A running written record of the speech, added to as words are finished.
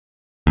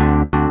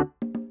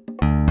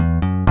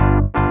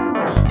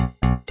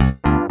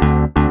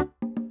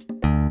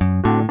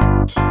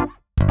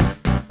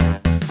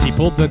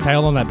pulled the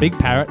tail on that big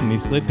parrot and he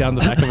slid down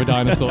the back of a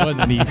dinosaur and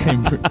then he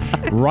came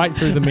right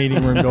through the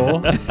meeting room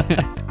door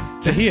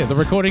to hear the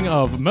recording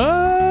of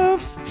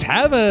Murph's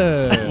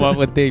Tavern. What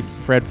would the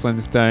Fred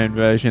Flintstone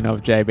version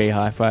of JB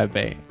Hi-Fi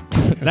be?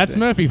 That's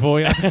Murphy for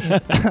you.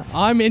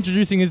 I'm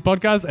introducing his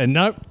podcast and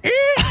nope,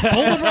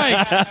 pull the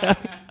brakes.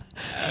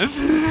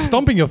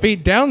 Stomping your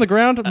feet down the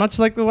ground, much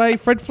like the way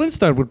Fred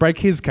Flintstone would break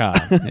his car.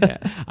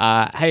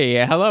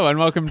 Hey, hello and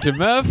welcome to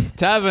Murph's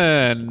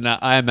Tavern.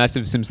 I am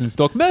massive Simpsons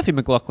dork Murphy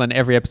McLaughlin.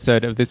 Every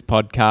episode of this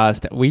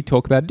podcast, we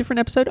talk about a different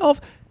episode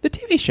of the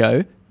TV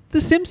show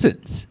The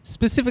Simpsons,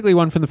 specifically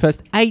one from the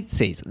first 8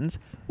 seasons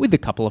with a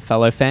couple of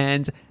fellow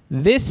fans.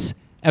 This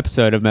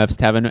episode of Murph's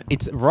Tavern,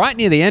 it's right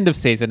near the end of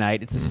season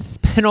 8. It's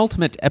the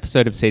penultimate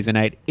episode of season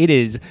 8. It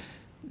is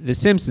The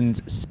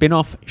Simpsons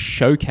Spin-Off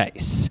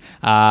Showcase.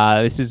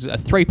 This is a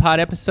 3-part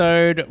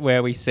episode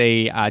where we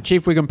see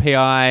Chief Wiggum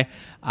PI,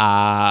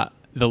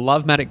 the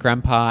Love-Matic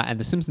Grandpa, and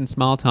the Simpsons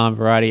Smile Time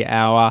Variety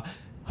Hour,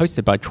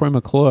 hosted by Troy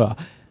McClure.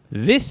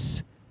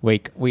 This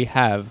week we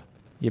have,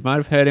 you might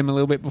have heard him a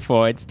little bit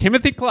before, it's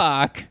Timothy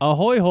Clark.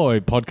 Ahoy hoy,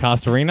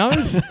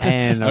 podcasterinos.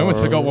 And I almost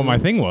forgot what my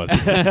thing was.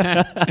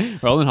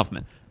 Roland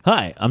Hoffmann.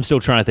 Hi, I'm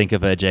still trying to think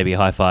of a JB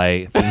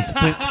Hi-Fi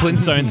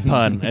Flintstones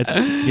pun.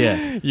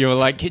 It's You were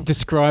like,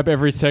 describe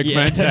every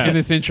segment in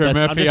this intro,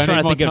 Murphy. I'm just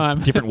trying to think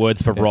of different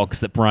words for rocks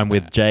that rhyme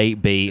with J,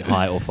 B,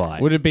 Hi, or Phi.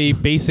 Would it be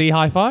BC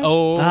Hi-Fi?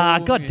 Oh,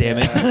 God damn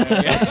it.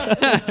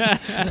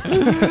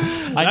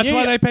 That's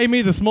why they pay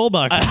me the small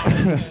bucks.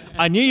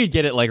 I knew you'd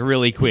get it like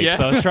really quick,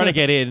 so I was trying to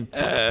get in.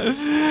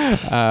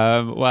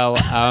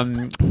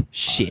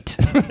 Shit.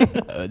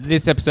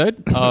 This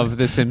episode of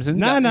The Simpsons.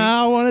 No,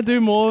 I want to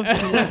do more.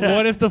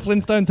 What if the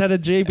Flintstones had a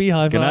GB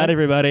Hi-Fi? Good night,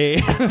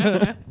 everybody.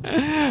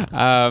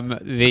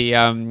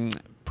 The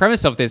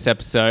premise of this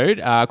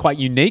episode, quite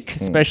unique,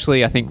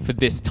 especially I think for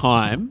this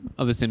time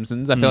of The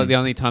Simpsons. I feel like the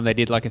only time they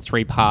did like a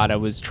 3-parter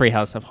was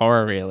Treehouse of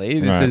Horror,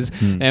 really. This is,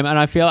 and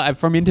I feel like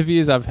from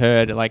interviews I've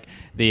heard, like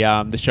the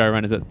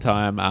showrunners at the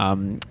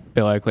time,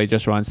 Bill Oakley,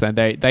 Josh Weinstein,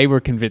 they were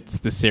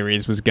convinced the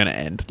series was going to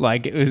end.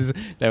 Like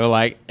they were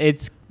like,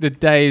 the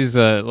days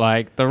are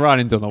like the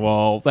writing's on the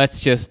wall. Let's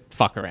just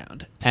fuck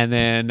around. And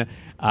then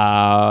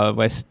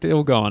we're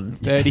still gone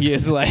 30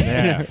 years later.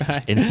 Yeah.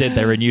 Right? Instead,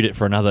 they renewed it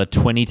for another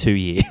 22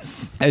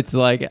 years. It's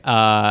like,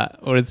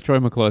 what does Troy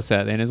McClure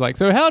say then? It's like,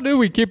 so how do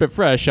we keep it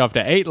fresh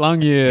after 8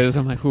 long years?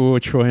 I'm like, oh,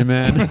 Troy,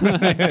 man.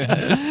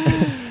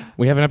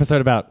 We have an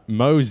episode about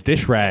Moe's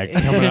dish rag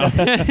coming up.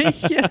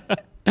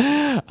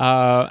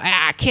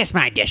 Kiss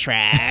my dish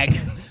rag.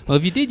 Well,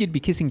 if you did, you'd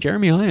be kissing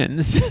Jeremy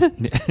Irons. I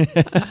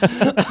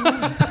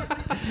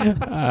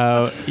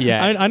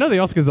know the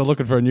Oscars are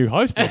looking for a new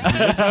host next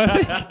year, so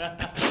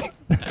I think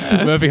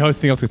Murphy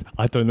hosting Oscars.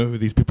 I don't know who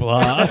these people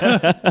are.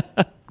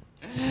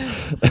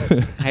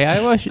 Hey,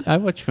 I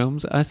watch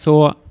films. I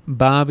saw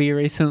Barbie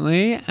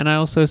recently, and I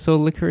also saw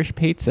Licorice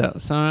Pizza.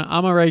 So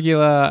I'm a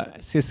regular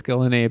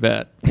Siskel and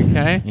Ebert.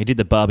 Okay, You did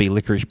the Barbie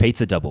licorice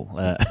pizza double.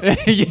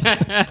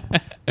 yeah.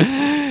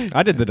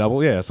 I did the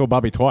double. Yeah, I saw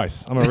Barbie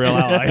twice. I'm a real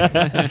ally.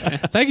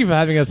 Thank you for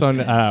having us on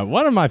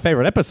one of my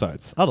favorite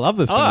episodes. I love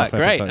this spin-off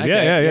great. episode.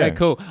 Okay. Yeah,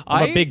 Cool.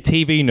 I'm a big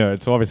TV nerd,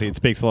 so obviously it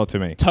speaks a lot to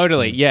me.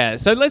 Totally, yeah.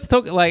 So let's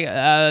talk.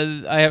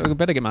 I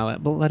better get my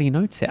bloody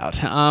notes out.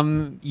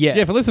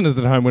 Yeah, for listeners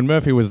at home, when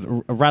Murphy was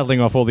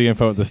rattling off all the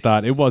info at the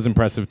start, it was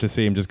impressive to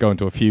see him just go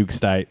into a fugue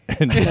state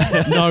and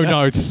no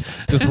notes,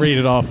 just read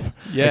it off.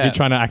 Yeah. Like you're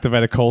trying to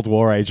activate a Cold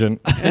War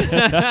agent.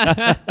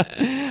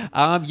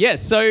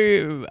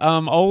 So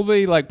all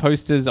the like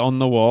posters on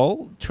the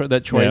wall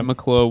that Troy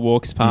McClure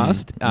walks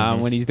past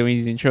when he's doing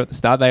his intro at the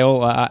start, they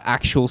all are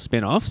actual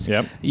spin-offs.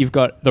 Yep. You've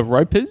got The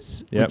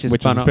Ropers, which is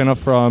a spin-off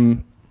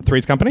from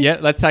Three's Company. Yeah,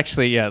 let's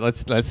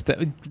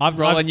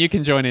Roland, you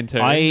can join into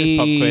this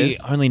pop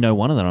quiz. I only know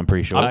one of them, I'm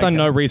pretty sure. I've done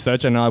no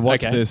research, and I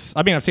watched this.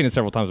 I mean, I've seen it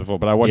several times before,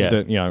 but I watched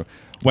it,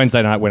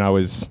 Wednesday night when I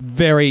was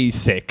very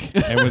sick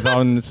and was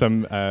on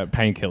some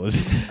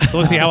painkillers. So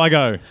let's see how I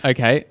go.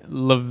 Okay,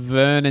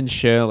 Laverne and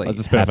Shirley.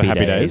 That's a spin-off of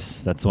Happy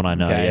Days. That's the one I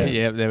know. Okay,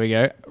 yeah, there we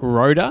go.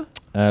 Rhoda.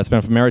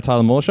 Spin-off of Mary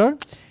Tyler Moore Show.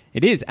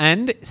 It is,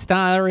 and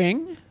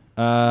starring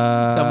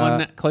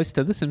someone close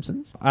to The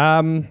Simpsons.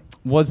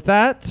 Was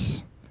that?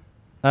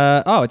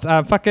 It's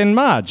fucking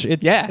Marge.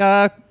 It's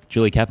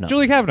Julie Kavner.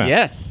 Julie Kavner.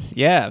 Yes,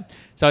 yeah.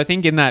 So I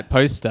think in that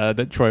poster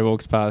that Troy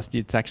walks past,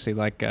 it's actually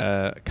like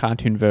a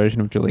cartoon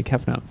version of Julie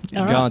Kavner.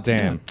 God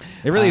damn.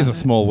 It really is a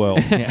small world.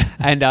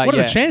 And what are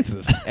the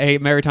chances?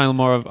 Mary Tyler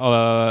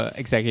Moore,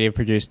 executive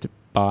produced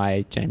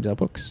by James L.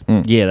 Brooks.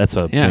 Yeah, that's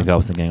what I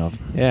was thinking of.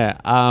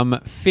 Yeah.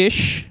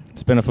 Fish.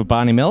 Spin-off of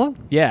Barney Miller.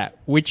 Yeah.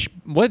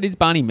 What is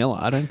Barney Miller?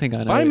 I don't think I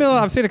know. Barney Miller,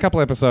 I've seen a couple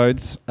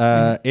episodes.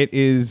 It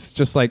is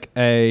just like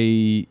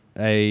a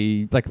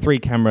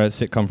 3-camera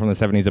sitcom from the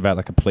 70s about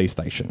like a police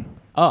station.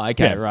 Oh,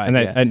 okay, right.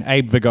 And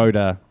Abe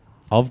Vigoda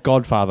of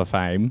Godfather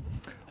fame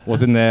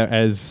was in there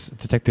as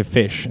Detective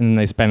Fish, and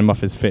they span him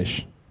off as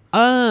Fish.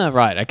 Ah,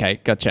 right. Okay,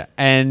 gotcha.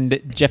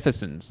 And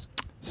Jeffersons.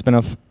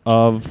 Spin-off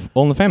of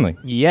All in the Family.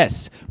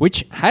 Yes,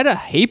 which had a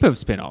heap of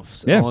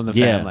spin-offs. All in the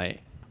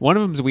Family. One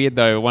of them's weird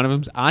though. One of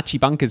them's Archie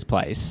Bunker's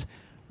Place,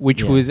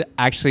 which was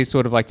actually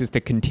sort of like just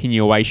a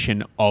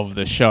continuation of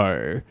the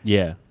show.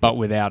 Yeah. But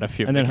without a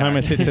few. And then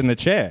Homer sits in the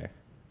chair.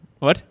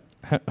 What?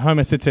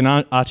 Homer sits in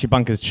Archie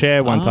Bunker's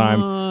chair one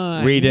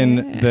time,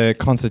 reading the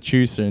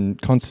Constitution.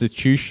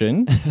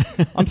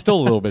 I'm still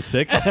a little bit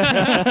sick.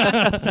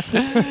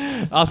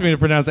 Ask me to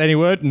pronounce any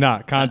word.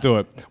 Nah, can't do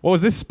it. What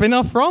was this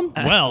spin-off from?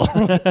 Well.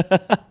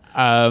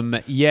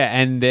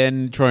 And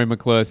then Troy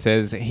McClure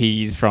says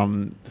he's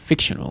from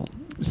fictional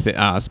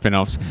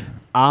spin-offs.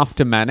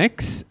 After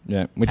Mannix.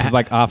 Yeah, which is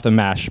like After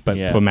MASH,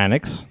 but for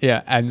Mannix.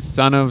 Yeah, and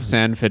Son of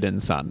Sanford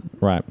and Son.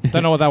 Right.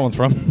 Don't know what that one's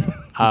from.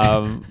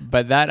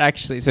 But that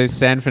actually... So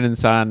Sanford and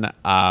Son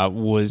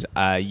was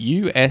a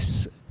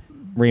US...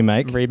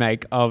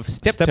 remake of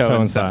Steptoe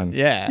and Son.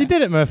 Yeah. You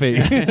did it, Murphy.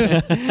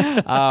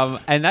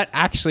 And that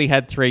actually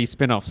had 3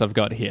 spin-offs I've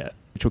got here,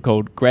 which were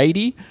called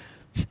Grady,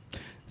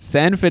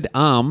 Sanford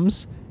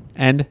Arms,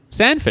 and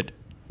Sanford.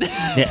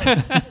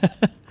 Yeah.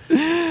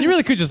 You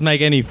really could just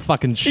make any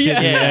fucking shit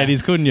in the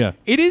 80s, couldn't you?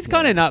 It is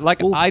kind of not...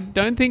 Like, I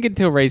don't think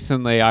until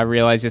recently I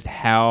realized just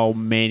how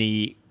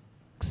many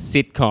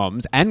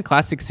sitcoms and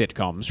classic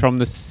sitcoms from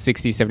the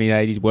 60s, 70s,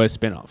 80s were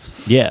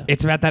spin-offs. Yeah.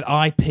 It's about that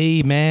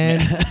IP,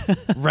 man.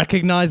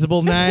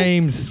 Recognizable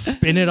names.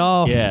 Spin it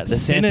off. Yeah. The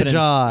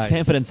Synergize.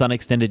 Sanford and Son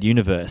Extended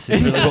Universe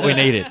is really what we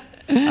needed.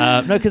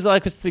 No, because I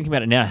was thinking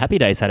about it now. Happy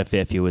Days had a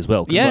fair few as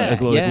well.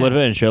 Laverne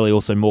and Shirley,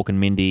 also Mork and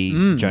Mindy,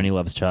 Joni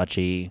Loves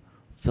Chachi.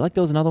 I feel like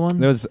there was another one.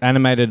 There was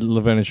animated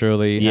Laverne and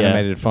Shirley,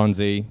 animated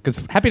Fonzie. Because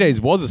Happy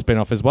Days was a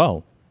spin-off as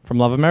well from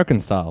Love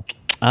American Style.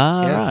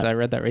 Yes, I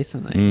read that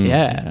recently.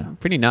 Yeah,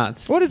 pretty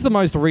nuts. What is the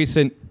most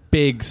recent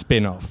big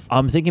spin-off?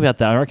 I'm thinking about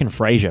that. I reckon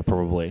Frasier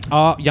probably.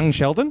 Young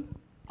Sheldon?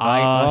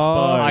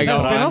 I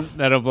got spin-off? one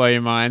that'll blow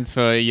your minds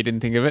for you didn't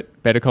think of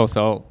it. Better Call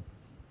Saul.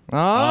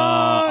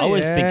 I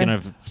was thinking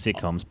of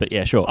sitcoms, but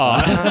yeah, sure.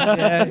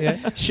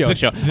 Sure.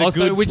 The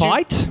Also, Good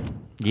Fight?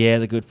 Yeah,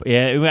 the good.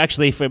 Yeah,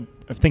 actually, if I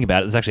think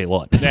about it, there's actually a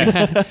lot.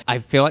 I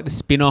feel like the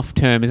spin-off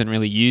term isn't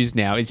really used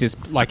now. It's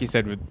just like you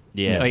said with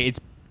like, it's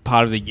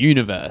part of the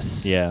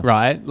universe. Yeah.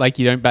 Right? Like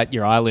you don't bat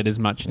your eyelid as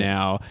much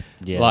now.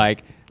 Yeah.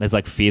 Like there's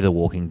like Fear the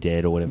Walking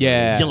Dead or whatever.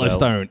 Yeah.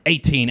 Yellowstone,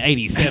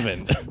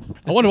 1887.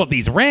 I wonder what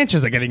these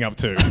ranchers are getting up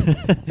to.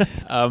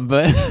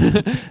 but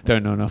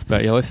don't know enough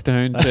about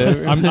Yellowstone.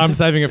 I'm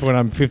saving it for when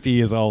I'm 50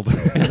 years old.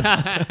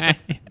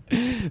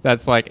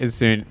 That's like as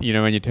soon,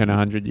 when you turn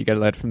 100, you get a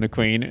letter from the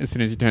Queen. As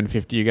soon as you turn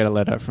 50, you get a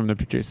letter from the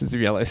producers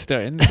of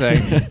Yellowstone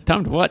saying,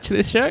 time to watch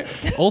this show.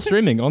 All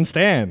streaming on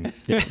Stan.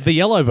 The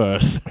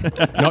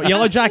Yellowverse. Not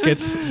Yellow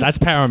Jackets. That's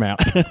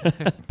Paramount.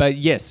 But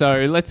yeah, so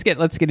let's get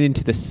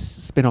into the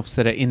spin-offs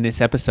that are in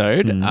this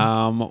episode.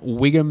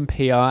 Wiggum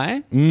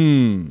PI.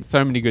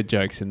 So many good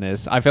jokes in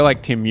this. I feel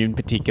like Tim, you in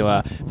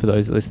particular, for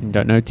those listening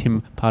don't know,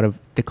 Tim, part of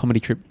the comedy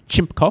troupe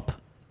Chimp Cop,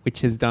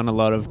 which has done a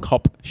lot of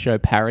cop show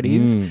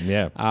parodies.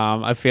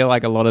 I feel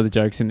like a lot of the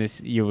jokes in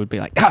this, you would be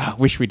like,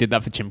 wish we did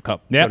that for Chimp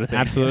Cop. Yeah, sort of thing.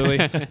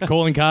 Absolutely.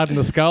 Calling card in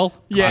the skull.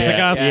 Classic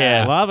us.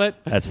 Yeah. Love it.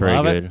 That's very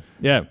Love good. It.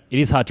 Yeah. It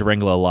is hard to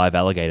wrangle a live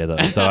alligator though,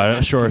 so I'm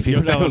not sure if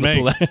you're telling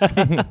me.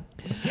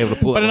 able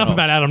to pull But enough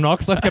about Adam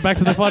Knox. Let's get back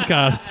to the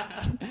podcast.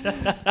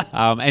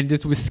 And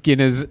just with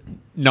Skinner's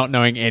not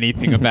knowing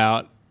anything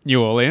about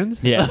New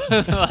Orleans. Yeah.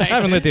 I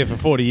haven't lived here for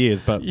 40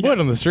 years, but word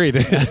on the street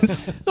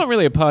is... Not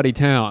really a party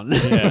town.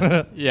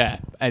 Yeah.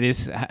 And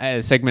this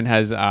segment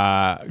has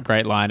a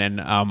great line, and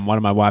one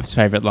of my wife's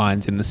favourite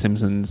lines in The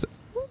Simpsons.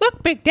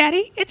 Look, Big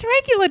Daddy, it's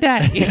regular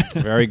Daddy.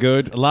 Very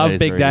good. Love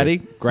Big Daddy.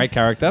 Good. Great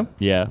character.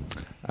 Yeah.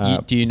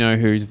 Do you know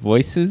whose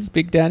voice is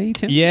Big Daddy,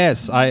 Tim?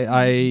 Yes,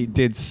 I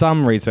did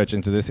some research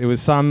into this. It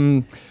was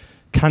some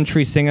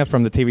country singer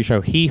from the TV show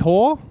Hee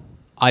Haw.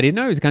 I didn't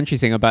know he was a country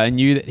singer, but I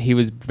knew that he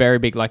was very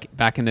big. Like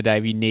back in the day,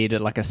 if you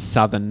needed like a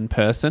southern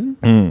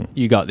person,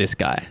 you got this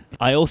guy.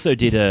 I also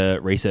did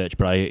research,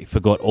 but I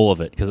forgot all of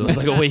it because it was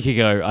like a week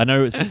ago. I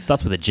know it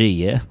starts with a G,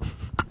 yeah?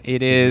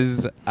 It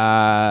is,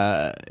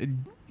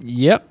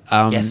 yep.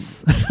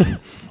 Yes.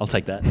 I'll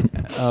take that.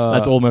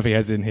 That's all Murphy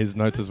has in his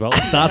notes as well.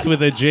 It starts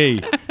with a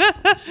G.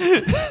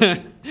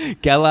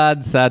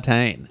 Gallard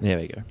Sartain. There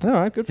we go. All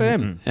right, good for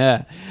him.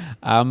 Yeah.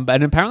 And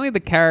apparently the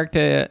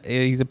character,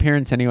 his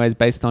appearance anyway, is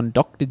based on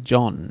Dr.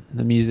 John,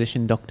 the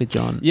musician Dr.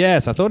 John.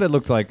 Yes, I thought it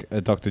looked like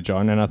a Dr.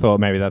 John, and I thought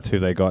maybe that's who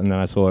they got, and then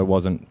I saw it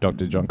wasn't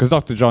Dr. John. Because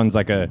Dr. John's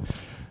like a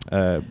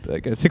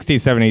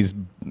 60s,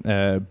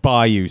 70s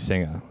bayou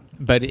singer.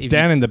 But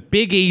down in the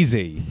Big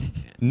Easy.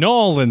 New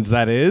Orleans,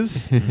 that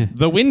is.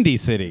 The Windy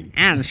City.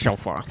 And so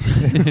forth.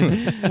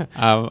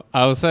 I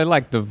also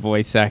like the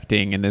voice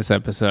acting in this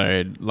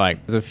episode.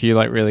 Like, there's a few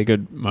like really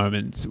good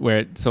moments where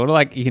it's sort of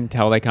like you can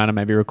tell they kind of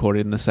maybe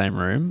recorded in the same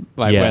room.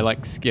 Like where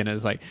like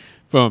Skinner's like,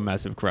 for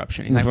massive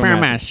corruption. He's like, for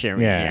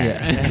massive. Yeah,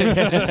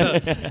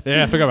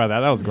 I forgot about that.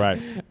 That was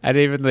great. And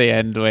even the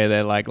end where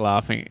they're like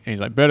laughing,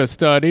 he's like, better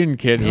start in,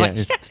 kid. Yeah.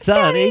 Like,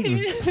 start in.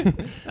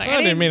 I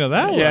didn't mean it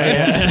that way.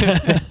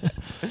 Yeah.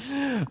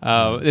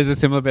 There's a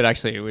similar bit,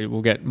 actually.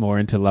 We'll get more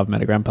into Love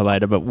Met a Grandpa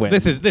later, but when...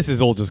 This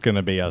is all just going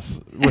to be us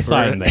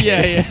reciting the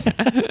hits. Yeah.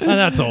 And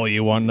that's all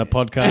you want in a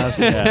podcast.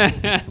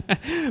 Yeah.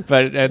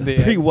 But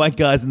three white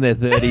guys in their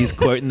 30s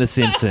quoting The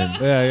Simpsons.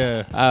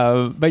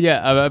 But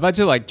yeah, a bunch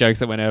of like jokes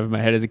that went over my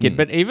head as a kid.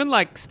 But even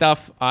like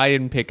stuff I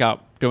didn't pick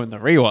up doing the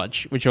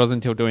rewatch, which wasn't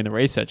until doing the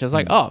research. I was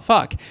like, oh,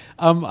 fuck.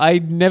 I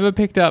never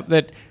picked up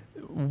that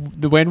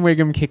when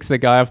Wiggum kicks the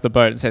guy off the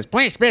boat and says,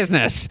 police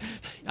business,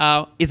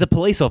 is a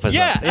police officer.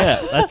 Yeah.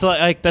 That's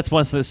like that's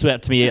one that stood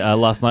out to me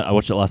last night. I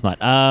watched it last night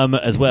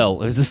as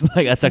well. It was just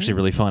like, that's actually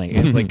really funny.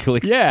 It's like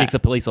kicks a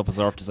police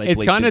officer off to say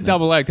it's kind of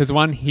double-edged because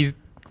one,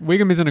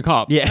 Wiggum isn't a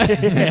cop. Yeah.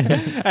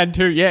 And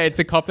two, it's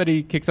a cop that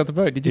he kicks off the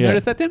boat. Did you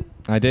notice that, Tim?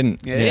 I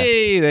didn't.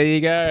 Hey, there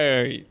you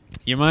go.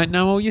 You might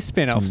know all your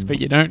spin-offs,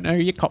 but you don't know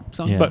your cops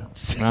on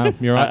boats. No,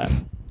 you're right.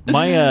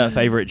 My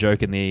favourite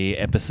joke in the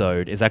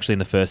episode is actually in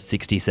the first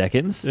 60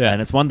 seconds. Yeah.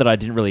 And it's one that I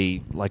didn't really,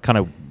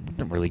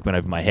 didn't really went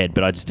over my head,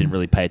 but I just didn't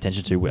really pay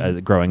attention to as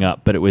growing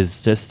up. But it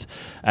was just,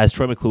 as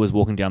Troy McClure was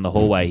walking down the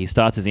hallway, he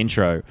starts his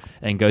intro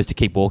and goes to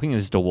keep walking.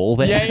 There's just a wall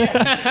there.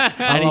 Yeah.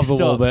 And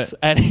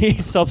he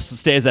stops,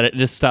 stares at it and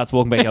just starts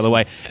walking back the other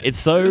way. It's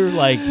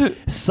so,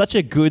 such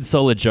a good,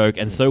 solid joke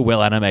and so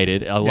well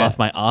animated. I laughed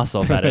my ass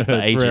off at it for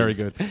ages. Very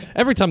good.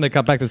 Every time they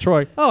cut back to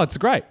Troy, it's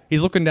great.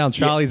 He's looking down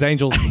Charlie's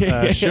Angels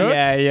shirt.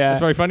 Yeah.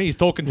 It's very funny. He's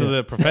talking to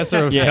the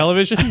professor of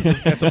television.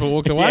 Gets up and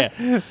walked away.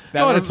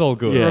 God, it's all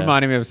good. It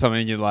reminded me of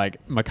something you like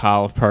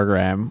McCall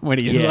program when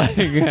he's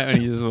when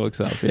he just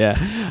walks up.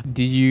 Yeah.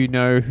 Do you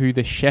know who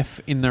the chef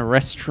in the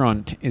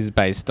restaurant is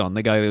based on?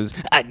 The guy who was,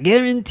 I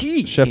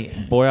guarantee. Chef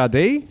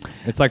Boyardee?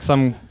 It's like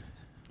some...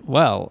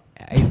 Well,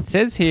 it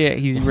says here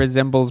he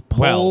resembles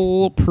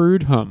Paul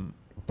Prudhomme.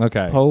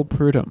 Okay. Paul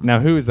Prudhomme. Now,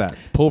 who is that?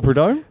 Paul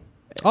Prudhomme?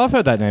 Oh, I've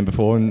heard that name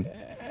before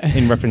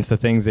in reference to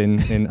things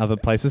in other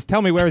places.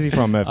 Tell me, where is he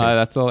from, Murphy?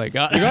 That's all I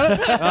got. You got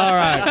it? All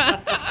right.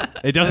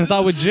 It doesn't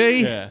start with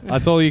G. Yeah.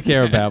 That's all you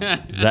care about.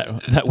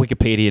 That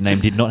Wikipedia name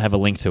did not have a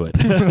link to it.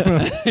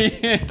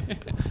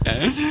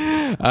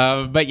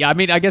 But yeah, I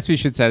mean, I guess we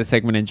should say the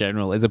segment in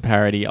general is a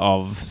parody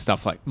of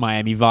stuff like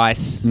Miami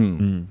Vice,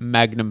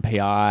 Magnum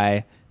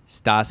PI,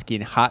 Starsky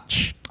and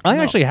Hutch. I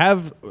actually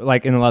have,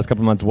 in the last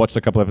couple of months, watched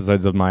a couple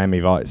episodes of Miami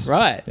Vice.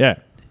 Right. Yeah.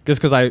 Just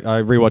because I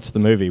rewatched the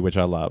movie, which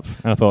I love.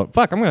 And I thought,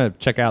 fuck, I'm going to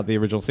check out the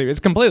original series. It's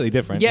completely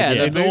different.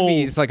 Yeah, the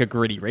movie is like a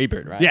gritty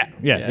reboot, right?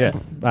 Yeah.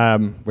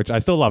 Which I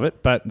still love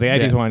it. But the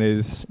 80s one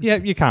is,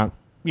 you can't.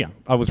 Yeah,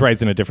 I was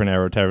raised in a different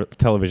era of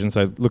television.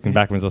 So looking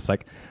back, I was just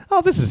like,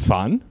 oh, this is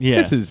fun.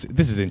 Yeah. This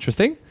is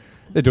interesting.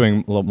 They're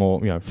doing a lot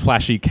more,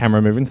 flashy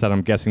camera movements that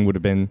I'm guessing would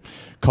have been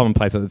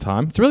commonplace at the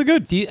time. It's really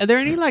good. Are there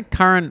any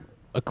current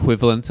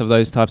equivalents of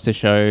those types of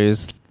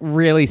shows?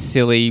 Really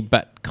silly,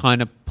 but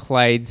kind of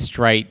played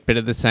straight, but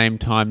at the same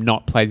time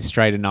not played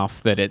straight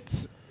enough that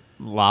it's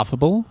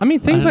laughable. I mean,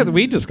 things like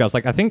we discussed,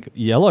 I think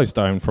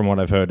Yellowstone, from what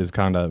I've heard, is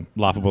kind of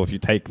laughable if you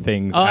take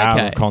things out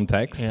of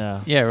context.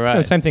 Yeah,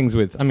 right. Same things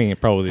with,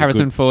 probably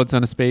Harrison Ford's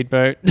on a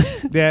speedboat.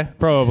 Yeah,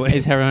 probably.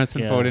 Is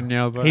Harrison Ford in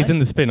Yellowstone? He's in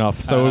the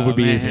spin-off, so it would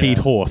be a speed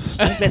horse.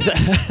 I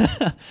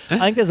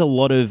think there's a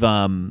lot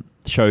of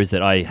shows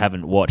that I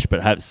haven't watched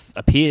but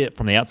appear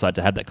from the outside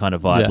to have that kind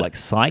of vibe, like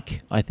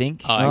Psych, I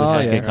think. It was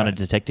a kind of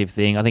detective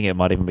thing. I think it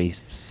might even be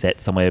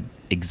set somewhere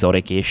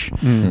exotic-ish.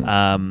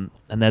 And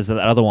there's that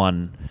other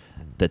one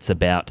that's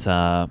about...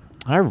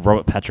 I know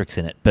Robert Patrick's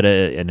in it, but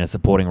in a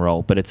supporting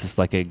role. But it's just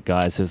like a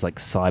guy who's like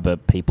cyber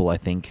people, I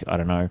think. I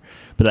don't know,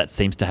 but that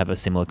seems to have a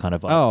similar kind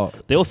of vibe. Oh,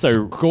 they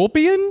also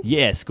Scorpion.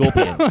 Yeah,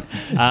 Scorpion.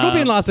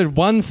 Scorpion lasted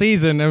one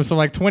season. It was from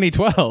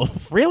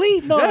 2012.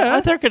 Really? No, I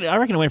reckon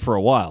it went for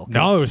a while.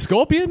 No,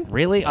 Scorpion.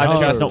 Really? I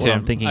trust not Tim. what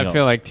I'm thinking of. I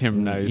feel like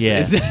Tim knows.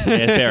 This. Yeah,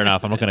 fair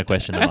enough. I'm not going to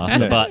question the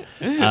master, but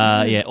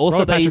Also,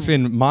 Robert Patrick's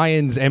in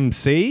Mayans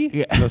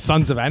MC, the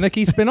Sons of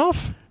Anarchy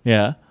spin-off.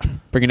 Yeah.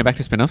 Bringing it back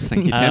to spin-offs.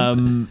 Thank you,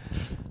 Tim.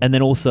 And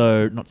then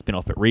also, not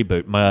spin-off, but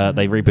reboot.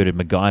 They rebooted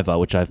MacGyver,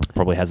 which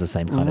probably has the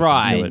same kind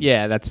of thing to it.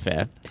 Yeah, that's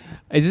fair.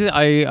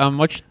 I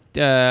watched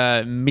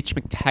Mitch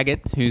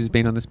McTaggart, who's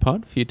been on this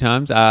pod a few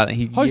times.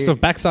 Host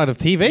of Backside of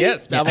TV?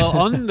 Yes. Well,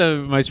 on the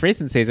most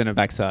recent season of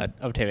Backside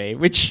of TV,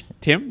 which,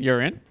 Tim, you're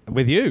in.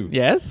 With you?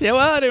 Yes. Yeah,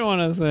 well, I didn't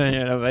want to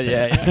say, but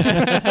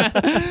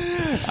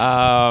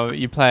yeah.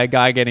 You play a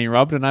guy getting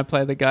robbed, and I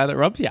play the guy that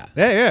robs you.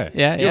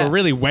 Yeah. You were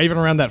really waving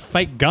around that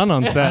fake gun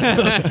on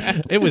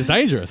set. It was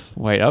dangerous.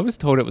 Wait, I was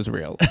told it was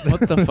real. What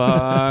the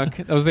fuck?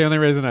 That was the only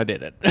reason I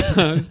did it.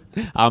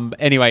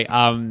 Anyway,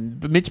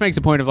 but Mitch makes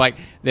a point of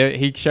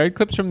he showed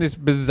clips from this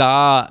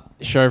bizarre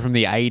show from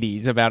the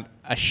 80s about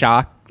a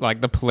shark. Like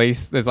the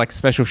police, there's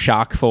special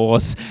shark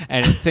force,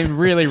 and it seemed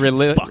really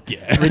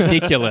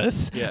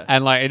ridiculous. Yeah.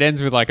 And it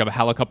ends with a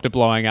helicopter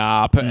blowing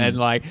up,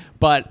 and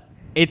but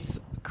it's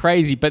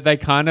crazy. But they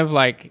kind of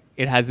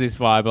it has this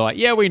vibe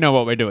of we know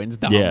what we're doing. It's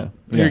dumb. Yeah.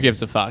 Who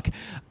gives a fuck?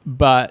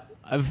 But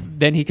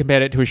then he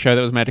compared it to a show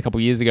that was made a couple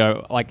years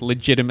ago,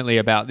 legitimately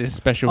about this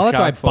special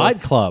shark force.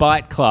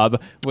 Bite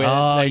Club, where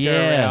they go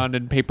around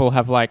and people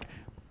have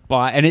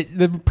and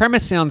the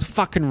premise sounds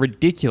fucking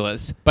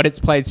ridiculous, but it's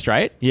played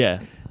straight. Yeah.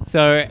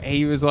 So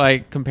he was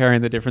like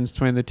comparing the difference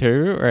between the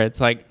two, or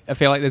it's like I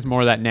feel like there's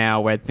more of that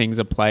now where things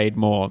are played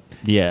more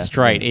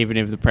straight, even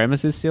if the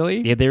premise is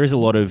silly. Yeah, there is a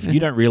lot of you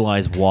don't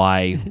realize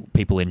why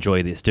people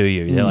enjoy this, do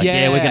you? They're like,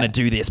 we're going to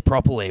do this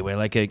properly. We're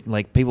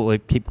like people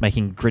keep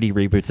making gritty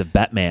reboots of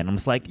Batman. I'm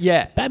just like,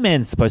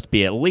 Batman's supposed to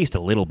be at least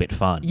a little bit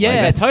fun.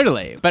 Yeah, like,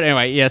 totally. But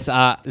anyway, yes,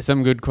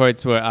 some good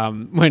quotes were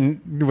when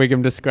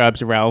Wiggum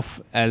describes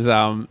Ralph as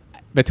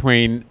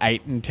between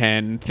 8 and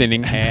 10,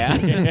 thinning hair.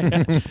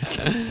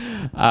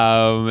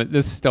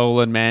 The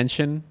stolen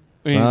mansion.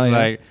 When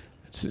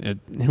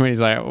he's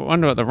like, I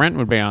wonder what the rent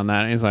would be on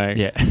that. And he's like,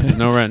 there's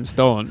no rent,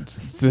 stolen. It's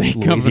the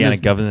Louisiana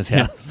governor's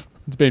house.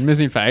 It's been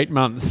missing for 8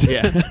 months.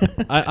 Yeah.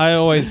 I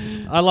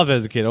loved it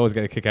as a kid. I always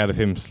get a kick out of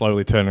him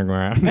slowly turning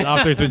around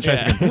after he's been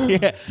chasing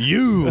him.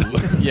 You.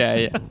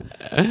 Yeah.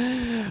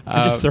 And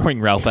just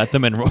throwing Ralph at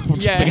them and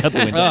jumping out the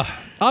window.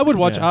 I would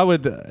watch,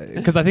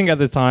 because I think at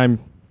the time,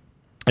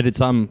 I did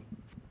some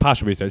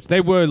partial research. They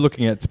were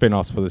looking at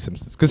spin-offs for The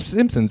Simpsons. Because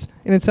Simpsons,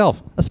 in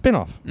itself, a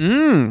spin-off.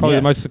 Probably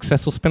the most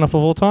successful spin-off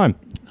of all time.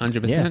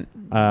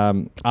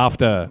 100%.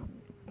 After...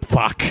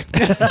 Fuck.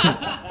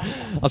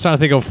 I was trying to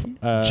think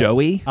of...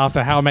 Joey?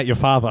 After How I Met Your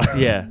Father.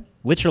 Yeah.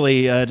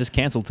 Literally just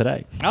cancelled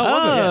today. Oh,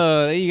 was it?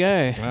 Yeah. There you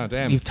go. Oh,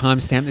 damn. You've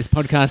time-stamped this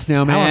podcast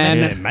now, man. How I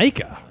Met Your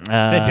Maker.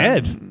 They're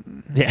dead.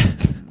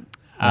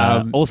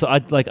 Yeah. Also,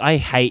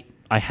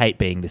 I hate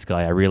being this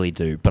guy. I really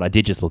do. But I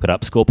did just look it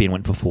up. Scorpion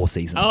went for 4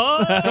 seasons.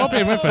 Oh,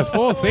 Scorpion went for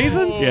 4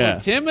 seasons? Yeah.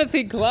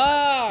 Timothy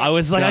Clark. I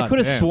was like, I could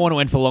have sworn it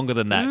went for longer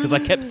than that because I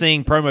kept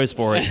seeing promos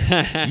for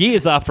it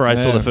years after I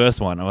saw the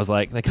first one. I was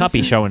like, they can't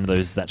be showing that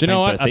Do you same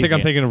know what? first I think I'm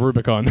season thinking of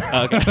Rubicon. yet.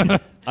 Okay.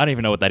 I don't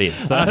even know what that is.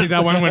 So I think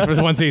that one went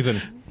for 1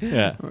 season.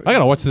 Yeah. I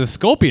gotta watch the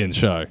Scorpion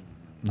show.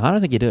 I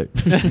don't think you do.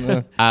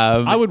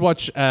 I would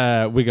watch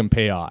Wiggum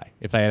PI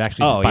if they had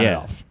actually spun it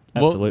off.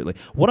 Absolutely.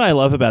 What I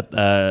love about,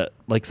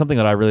 something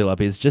that I really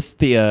love is just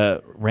the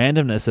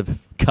randomness of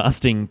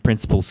casting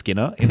Principal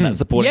Skinner in that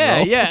supporting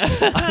role. Yeah.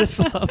 I just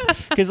love,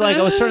 because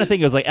I was trying to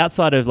think, it was like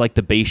outside of like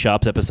the B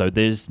Sharps episode,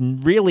 there's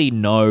really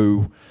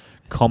no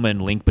common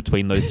link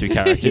between those two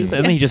characters,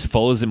 and then he just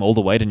follows him all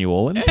the way to New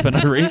Orleans for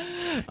no reason.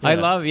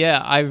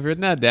 Yeah. I've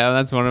written that down.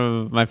 That's one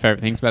of my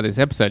favorite things about this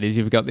episode is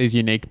you've got these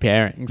unique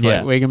pairings,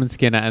 like Wiggum and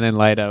Skinner, and then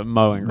later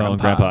Mo and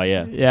Grandpa.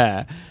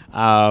 Yeah.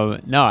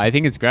 No, I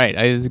think it's great.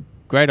 It's a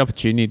great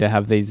opportunity to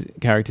have these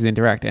characters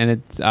interact, and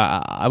it's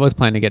I was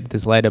planning to get to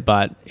this later,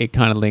 but it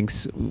kind of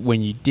links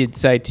when you did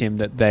say, Tim,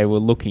 that they were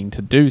looking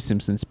to do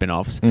Simpsons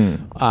spin-offs.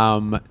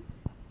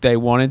 They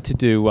wanted to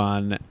do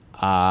one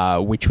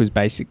which was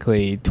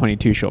basically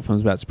 22 short films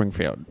about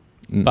Springfield,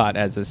 but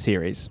as a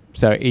series.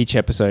 So each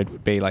episode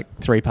would be like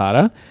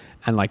 3-parter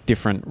and like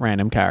different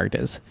random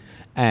characters.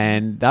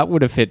 And that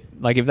would have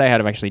fit, like if they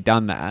had have actually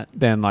done that,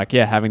 then like,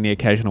 having the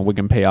occasional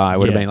Wiggum PI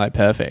would have been like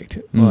perfect.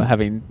 Or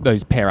having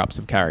those pair-ups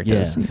of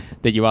characters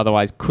that you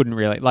otherwise couldn't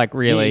really.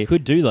 Yeah, you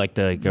could do like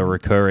a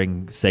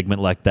recurring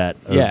segment like that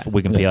of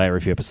Wiggum PI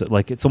every few episodes.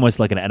 Like it's almost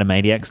like an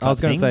Animaniacs type thing. I was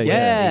going to say,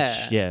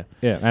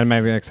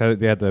 Animaniacs,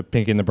 they had the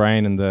Pinky in the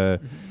Brain and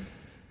the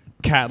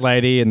cat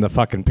lady and the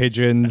fucking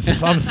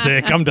pigeons. I'm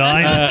sick. I'm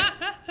dying.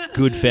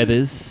 Good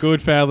Feathers.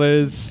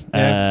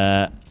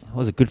 Yeah. What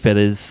was it? Good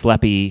Feathers,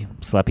 Slappy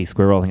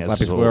Squirrel. I think that's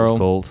what it was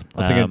called. I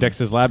was thinking of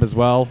Dexter's Lab as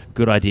well.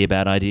 Good Idea,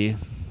 Bad Idea.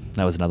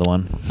 That was another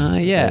one.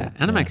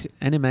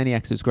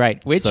 Animaniacs was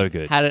great. Which so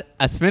good. Had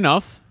a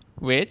spin-off,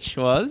 which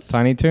was...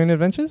 Tiny Toon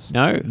Adventures?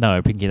 No,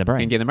 Pinky in the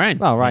Brain.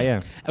 Oh, right,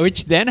 yeah.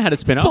 Which then had a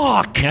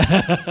spin-off. Fuck!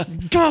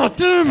 God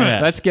damn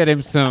it! Let's get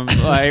him some...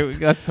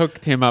 let's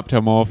hook him up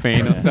to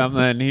morphine or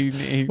something.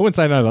 He I wouldn't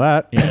say no to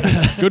that.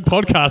 Yeah. Good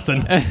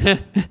podcasting.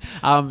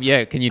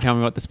 Can you tell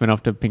me what the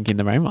spin-off to Pinky in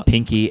the Brain was?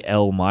 Pinky,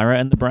 Elmira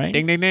and the Brain.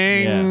 Ding, ding,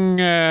 ding.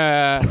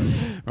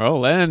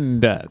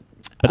 Roland. But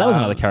that was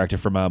another character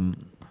from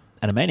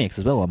Animaniacs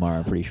as well, Elmira,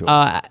 I'm pretty sure.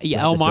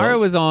 Elmira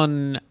was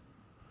on...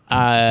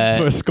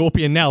 For a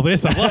Scorpion now,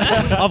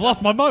 I've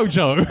lost my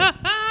mojo.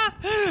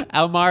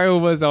 Elmira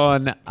was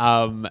on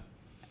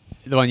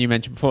the one you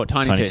mentioned before,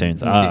 Tiny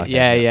Toons. Oh,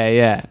 okay.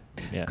 Yeah.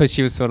 Because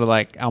she was sort of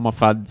like Elmer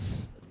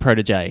Fudd's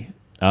protege.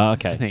 Oh,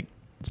 okay. I think.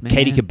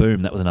 Katie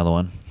Kaboom, that was another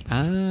one.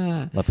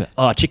 Love it.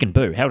 Oh, Chicken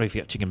Boo. How did we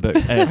forget Chicken Boo?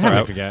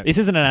 Sorry, forget. This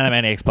isn't an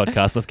Animaniacs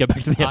podcast. Let's go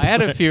back to the episode. I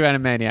had a few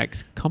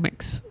Animaniacs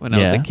comics when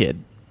I was a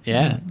kid.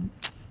 Yeah.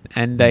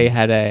 And they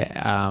had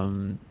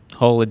a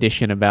whole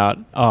edition about...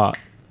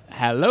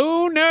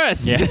 Hello,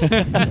 nurse. Yeah.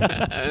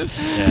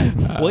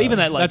 Well, even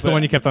that, that's the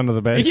one you kept under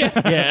the bed.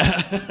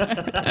 Yeah.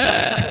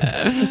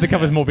 The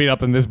cover's more beat up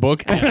than this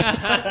book.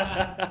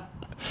 Yeah.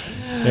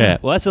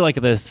 Well, that's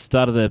like the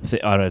start of the.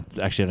 I don't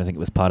think it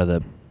was part of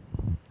the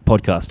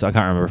podcast. I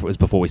can't remember if it was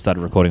before we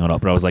started recording or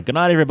not. But I was like, "Good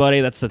night, everybody."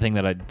 That's the thing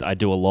that I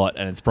do a lot,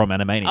 and it's from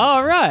Animaniacs.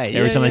 Oh, right.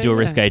 Every time they do a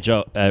risque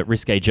joke,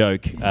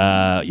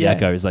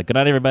 Yakko is like, "Good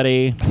night,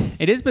 everybody."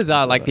 It is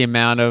bizarre, like the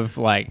amount of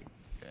like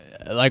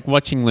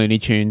watching Looney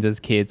Tunes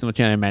as kids and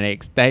watching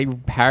Animaniacs, they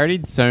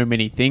parodied so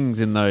many things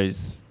in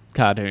those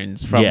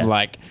cartoons from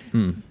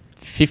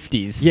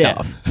 50s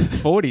stuff,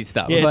 40s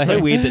stuff. Yeah, it's so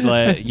weird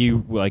that you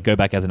go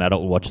back as an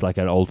adult and watch like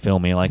an old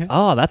film and you're like,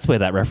 oh, that's where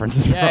that reference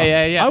is from.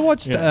 Yeah. I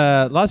watched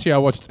last year. I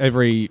watched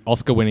every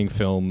Oscar-winning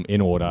film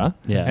in order.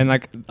 Yeah, and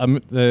like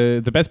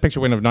the Best Picture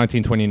winner of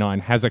 1929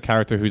 has a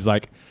character who's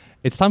like,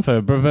 it's time for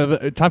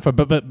the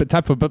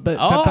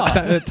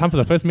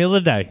first meal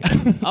of the day.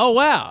 Oh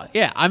wow,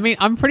 yeah. I mean,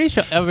 I'm pretty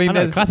sure. I mean,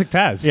 there's classic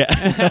Taz.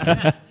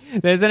 Yeah.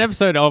 There's an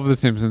episode of The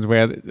Simpsons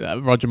where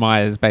Roger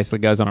Myers basically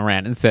goes on a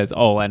rant and says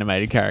all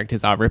animated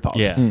characters are ripoffs.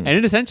 Yeah. And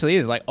it essentially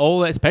is like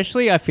all,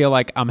 especially I feel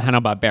like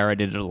Hanna-Barbera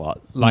did it a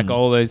lot. Like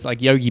all those, like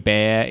Yogi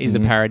Bear is a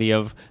parody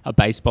of a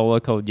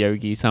baseballer called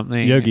Yogi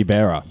something. Yogi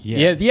Berra.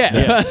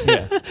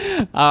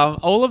 Yeah.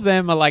 All of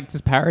them are like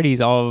just parodies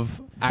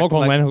of...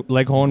 Foghorn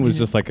Leghorn was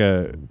just like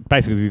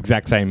basically the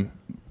exact same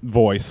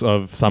voice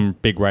of some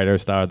big radio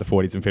star of the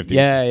 40s and 50s.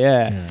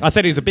 Yeah. I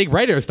said he was a big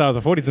radio star of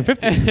the 40s and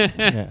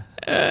 50s.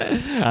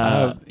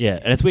 and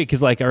it's weird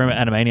because like I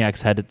remember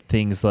Animaniacs had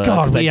things like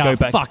God, we are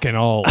fucking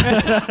old.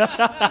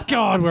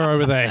 God, we're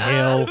over the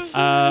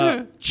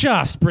hill.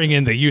 Just bring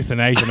in the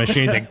euthanasia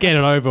machines and get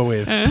it over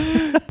with.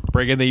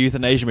 Bring in the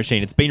euthanasia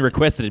machine. It's been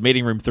requested in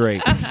meeting room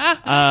 3.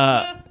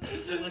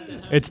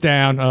 It's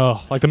down.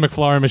 Oh, like the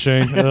McFlurry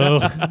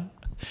machine.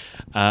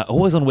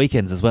 Always on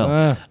weekends as well.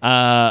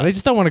 They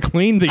just don't want to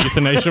clean the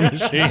euthanasia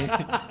machine.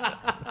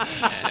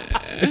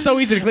 It's so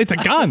easy to clean. It's a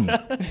gun.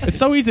 It's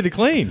so easy to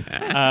clean.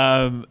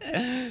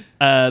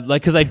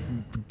 Like, because I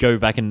go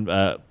back and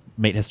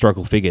meet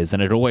historical figures,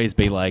 and it'd always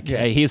be like,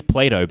 hey, here's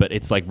Plato, but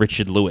it's like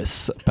Richard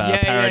Lewis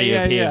parody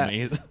of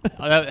him.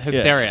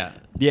 Hysteria.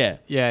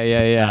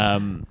 Yeah.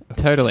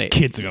 Totally.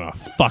 Kids are gonna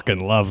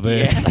fucking love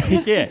this.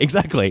 Yeah,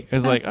 exactly. I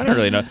was like, I don't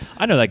really know.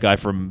 I know that guy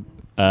from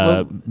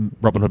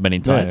Robin Hood Men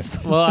in Tights.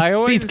 Yeah.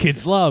 Well, these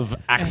kids love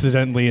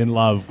Accidentally in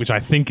Love, which I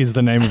think is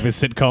the name of his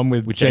sitcom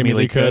with Jamie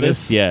Lee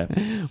Curtis. Yeah.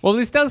 Well,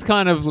 this does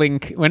kind of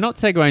link. We're not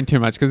segueing too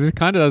much because this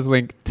kind of does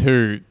link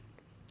to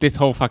this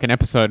whole fucking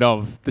episode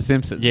of The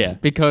Simpsons. Yeah.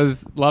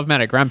 Because Love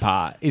Matter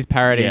Grandpa is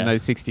parodying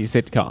those 60s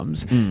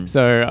sitcoms.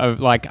 So,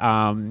 like,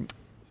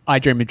 I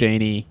Dream of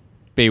Jeannie,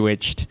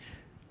 Bewitched,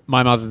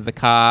 My Mother the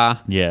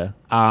Car. Yeah.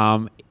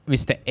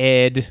 Mr.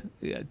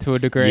 Ed, to a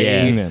degree.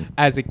 Yeah.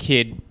 As a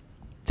kid,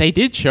 they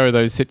did show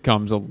those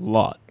sitcoms a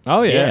lot.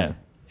 Oh, yeah.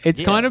 It's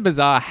kind of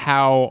bizarre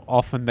how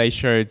often they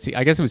showed...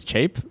 I guess it was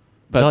cheap.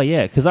 But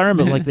because I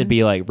remember like there'd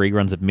be like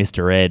reruns of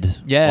Mr. Ed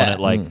on it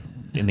like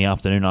in the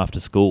afternoon after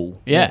school.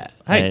 Yeah.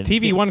 Hey,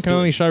 TV1 can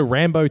only show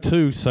Rambo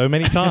 2 so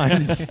many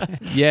times.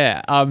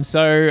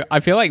 So I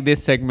feel like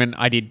this segment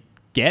I did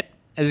get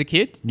as a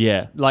kid.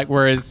 Yeah. Like,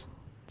 whereas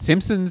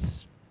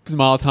Simpsons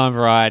Smile Time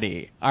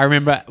Variety, I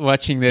remember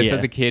watching this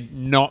as a kid,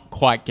 not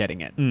quite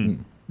getting it.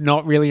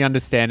 Not really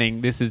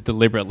understanding this is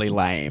deliberately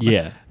lame.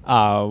 Yeah.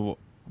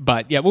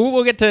 But yeah,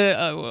 we'll get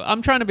to...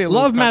 I'm trying to be a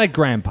Love Matter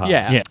Grandpa.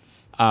 Yeah.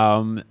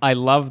 I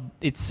love...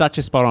 It's such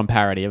a spot-on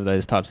parody of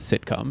those types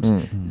of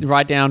sitcoms.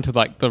 Right down to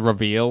like the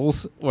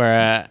reveals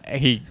where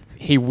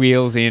he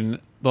wheels in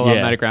the Love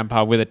Matter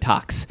Grandpa with a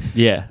tux.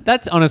 Yeah.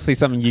 That's honestly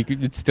something you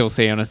could still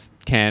see on a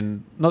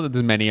can... Not that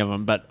there's many of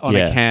them, but on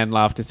a canned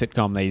laughter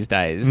sitcom these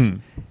days,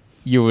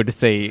 you would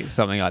see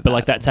something like that. But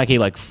like that tacky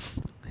like...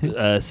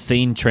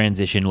 scene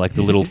transition, like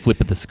the little flip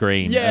of the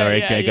screen,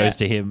 it goes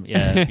to him,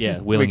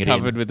 wheeling it in.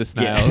 Covered with the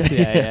snails.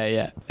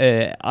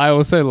 I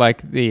also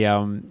like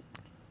the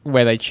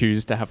where they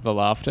choose to have the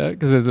laughter,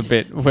 because there's a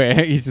bit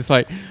where he's just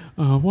like,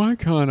 "Oh, why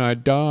can't I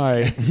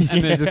die?"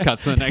 And then it just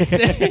cuts to the next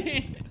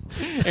scene,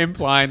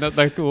 implying that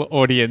the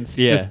audience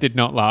just did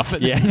not laugh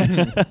at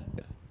them.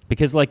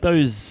 Because like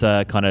those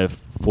kind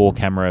of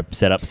 4-camera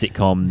setup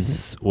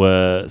sitcoms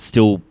were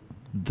still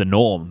the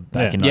norm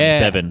back in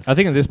 97. I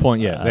think at this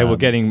point, they were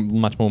getting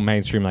much more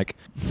mainstream, like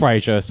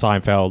Frasier,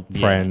 Seinfeld,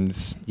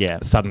 Friends,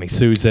 Suddenly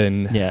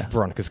Susan,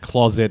 Veronica's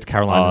Closet,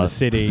 Caroline in the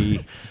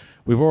City.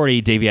 We've already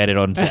deviated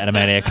on to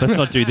Animaniacs. Let's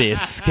not do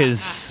this,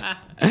 because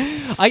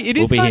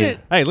we'll be here.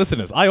 Hey,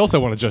 listeners, I also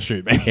want to Just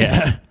Shoot Me.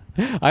 Yeah.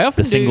 I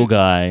often The Single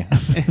Guy.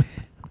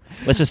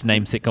 Let's just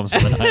name sitcoms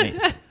from the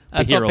 90s.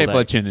 That's what people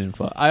are tuning in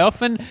for. I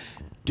often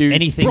do...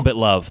 Anything But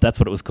Love. That's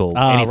what it was called.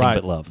 Anything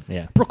But Love.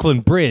 Yeah.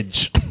 Brooklyn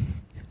Bridge.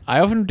 I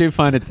often do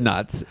find it's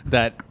nuts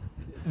that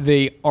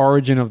the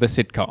origin of the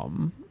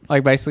sitcom,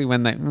 like basically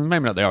when they,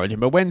 maybe not the origin,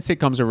 but when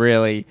sitcoms are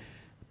really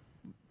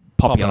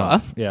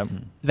popular,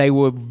 they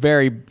were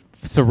very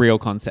surreal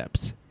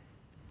concepts.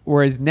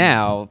 Whereas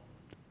now,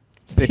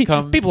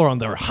 people are on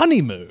their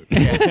honeymoon.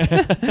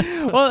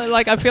 Well,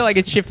 like I feel like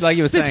it's shifted, like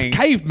you were saying. This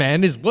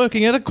caveman is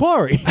working at a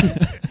quarry.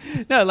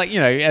 No, like, you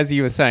know, as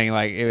you were saying,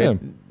 like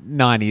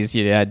 90s,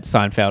 you had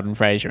Seinfeld and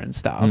Frasier and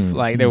stuff.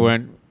 Like there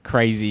weren't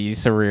crazy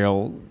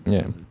surreal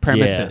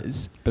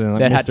premises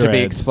that had to be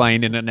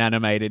explained in an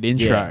animated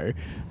intro.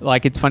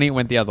 Like it's funny it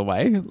went the other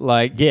way.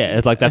 Like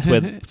it's like that's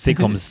where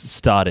sitcoms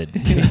started.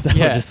 They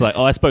were just like,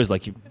 I suppose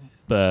like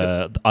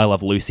I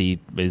Love Lucy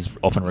is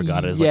often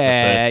regarded as like the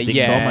first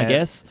sitcom, I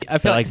guess. I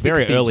feel like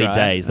very 60s, early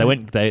days. They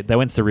went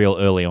surreal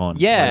early on.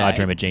 Yeah. Like I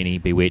Dream of Jeannie,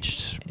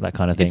 Bewitched, that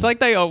kind of thing. It's like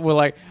they were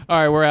like, all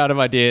right, we're out of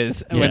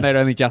ideas when they'd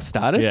only just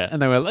started. Yeah.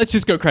 And they were, let's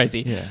just go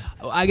crazy. Yeah.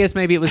 I guess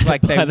maybe it was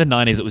like by the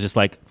 90s, it was just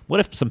like, what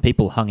if some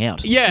people hung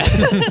out? Yeah.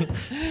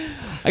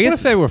 I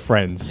guess they were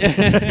friends.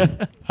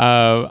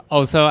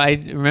 Also,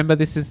 I remember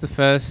this is the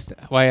first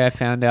way I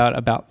found out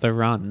about the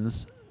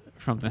runs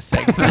from the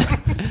segment.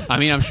 I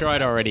mean, I'm sure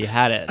I'd already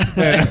had it.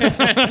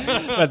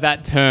 But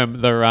that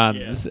term, the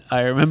runs,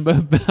 I remember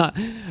about,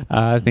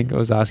 I think I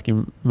was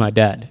asking my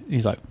dad.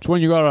 He's like, it's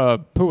when you got to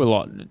poo a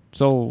lot and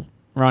it's all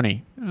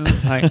runny. And I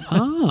was like,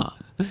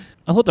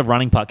 I thought the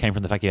running part came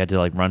from the fact you had to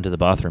like run to the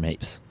bathroom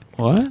heaps.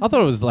 What? I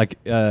thought it was like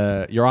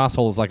your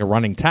asshole is like a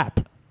running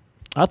tap.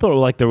 I thought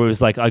like there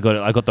was like I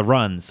got the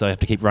runs, so I have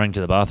to keep running to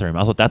the bathroom.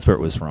 I thought that's where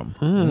it was from.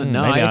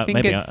 No, I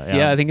think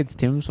it's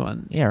Tim's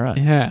one. Yeah, right.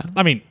 Yeah.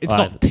 I mean, it's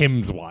not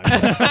Tim's one.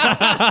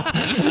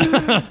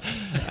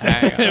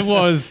 It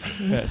was.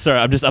 Yeah, sorry,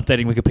 I'm just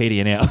updating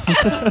Wikipedia now.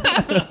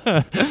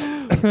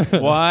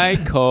 Why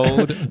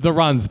called the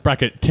runs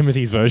bracket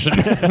Timothy's version?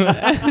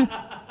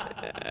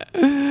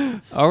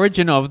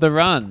 Origin of the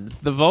runs.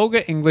 The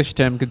vulgar English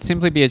term could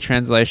simply be a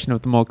translation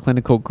of the more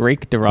clinical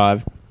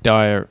Greek-derived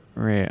diarrhea.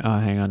 Oh,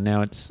 hang on.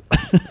 Now it's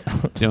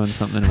doing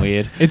something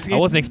weird. I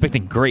wasn't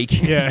expecting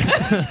Greek. Yeah.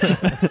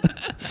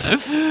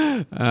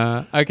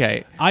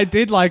 Okay. I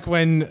did like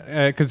when,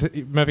 because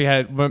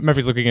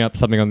Murphy's looking up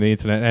something on the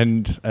internet,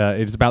 and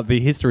it's about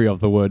the history of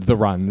the word "the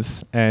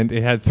runs," and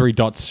it had 3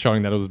 dots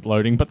showing that it was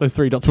loading, but those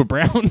 3 dots were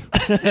brown.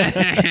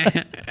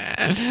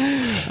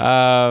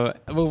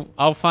 Well,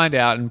 I'll find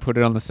out and put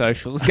it on the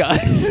socials,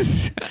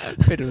 guys.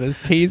 Bit of a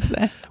tease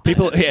there.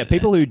 People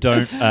who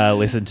don't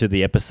listen to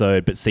the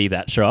episode but see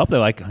that show up, they're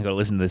like, I've got to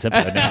listen to this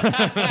episode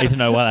now. I need to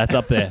know why that's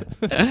up there.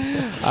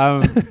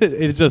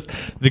 It's just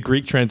the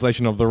Greek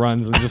translation of the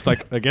runs, and just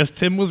like, I guess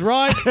Tim was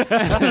right.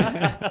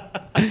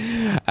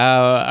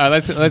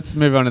 Let's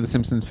move on to the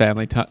Simpsons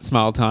Family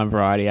Smile Time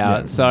Variety Hour.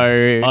 Yeah.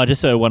 So,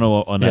 just one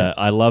on.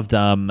 I loved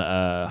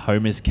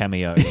Homer's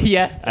cameo.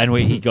 Yes, and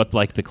he got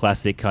like the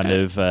classic kind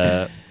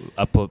of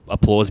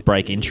applause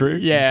break intro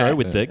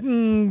with the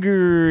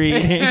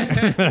greetings.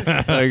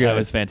 So good. That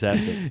was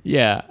fantastic.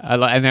 Yeah,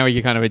 and now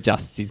he kind of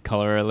adjusts his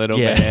collar a little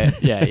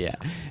bit. Yeah.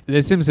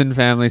 The Simpson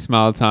Family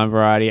Smile Time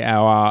Variety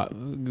Hour.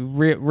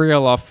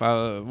 Reel off.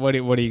 What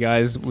do you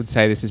guys would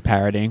say this is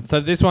parodying? So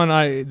this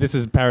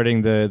is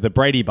parodying the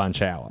Brady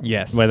Bunch Hour.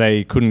 Yes, where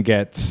they couldn't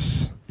get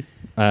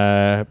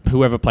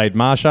whoever played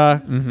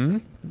Marsha. Mm-hmm.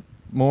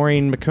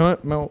 Maureen. Was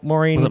it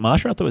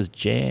Marsha? I thought it was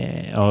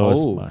Jan. Oh, it was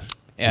Marsha.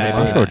 Was it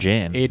Marsha or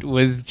Jan? It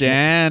was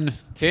Jan.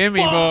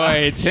 Timmy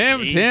boy.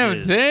 Tim.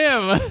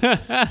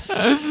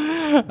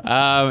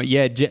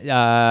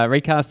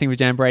 Recasting with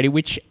Jan Brady,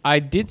 which I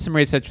did some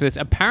research for this.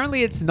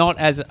 Apparently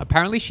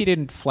she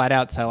didn't flat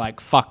out say like,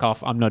 fuck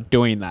off, I'm not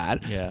doing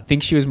that. Yeah. I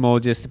think she was more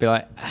just to be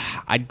like,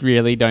 I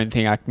really don't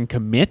think I can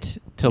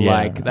commit to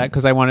like that,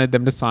 because I wanted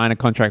them to sign a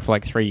contract for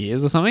like 3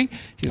 years or something.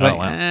 She was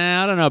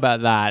I don't know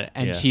about that.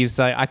 And she was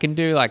like, I can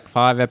do like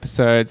 5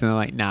 episodes, and they're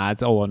like, nah,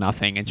 it's all or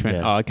nothing. And she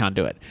went, I can't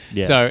do it.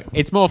 Yeah. So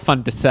it's more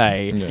fun to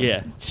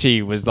say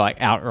she was like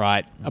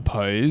outright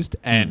opposed,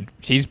 and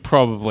she's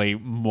probably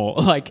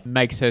more like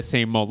makes her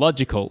seem more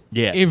logical.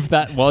 Yeah. If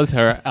that was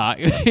her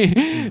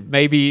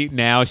maybe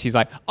now she's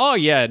like, oh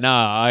yeah, no,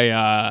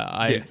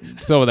 I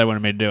saw what they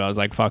wanted me to do. I was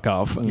like, fuck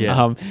off.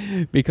 Yeah.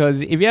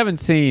 Because if you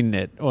haven't seen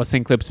it or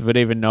seen clips of it,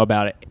 even know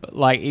about it,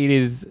 like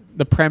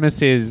the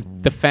premise is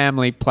the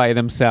family play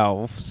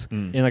themselves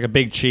in like a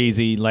big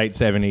cheesy late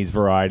 70s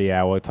variety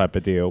hour type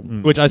of deal,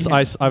 which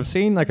I've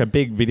seen like a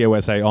big video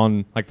essay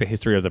on like the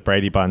history of the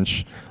Brady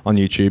Bunch on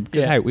YouTube.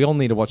 Hey, we all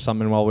need to watch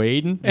something while we're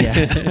eating.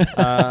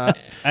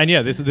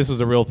 And this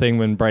was a real thing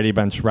when Brady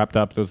Bunch wrapped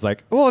up. It was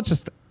like, well, let's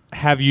just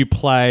have you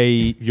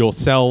play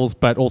yourselves,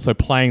 but also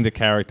playing the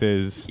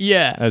characters.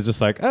 Yeah. As just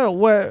like, oh,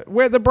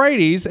 we're the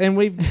Bradys, and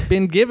we've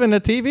been given a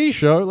TV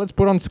show. Let's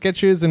put on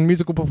sketches and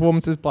musical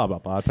performances, blah, blah,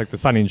 blah. It's like the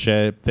Sonny and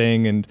Cher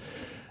thing, and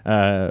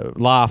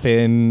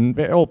Laugh-In,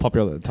 all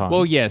popular at the time.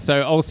 Well, yeah,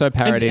 so also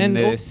parodying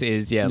this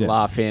is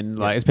Laugh-In,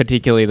 like it's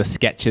particularly the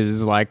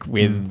sketches like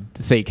with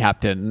Sea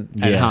Captain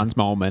and Hans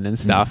Moleman and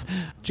stuff.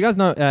 Do you guys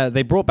know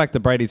they brought back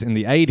the Bradys in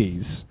the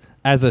 80s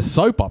as a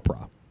soap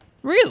opera?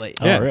 Really?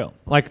 Yeah. Oh, real.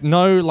 Like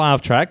no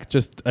laugh track,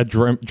 just a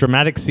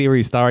dramatic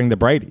series starring the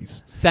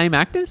Bradys. Same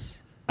actors?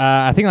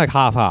 I think like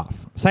half.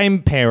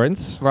 Same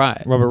parents. Right.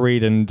 Robert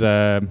Reed and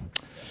whoever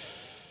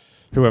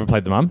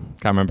played the mum.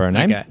 Can't remember her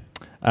name. Okay.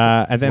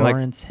 And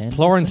then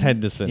Florence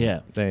Henderson. Yeah.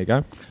 There you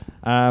go.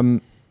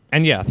 And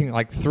I think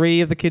like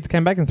 3 of the kids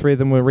came back and 3 of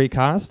them were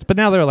recast. But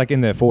now they're like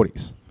in their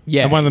 40s.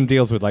 Yeah. And one of them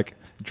deals with like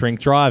drink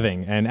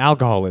driving and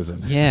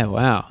alcoholism. Yeah,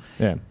 wow.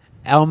 Yeah.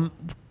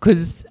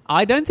 Because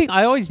I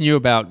always knew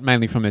about,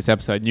 mainly from this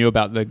episode,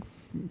 the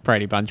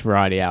Brady Bunch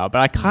Variety Hour,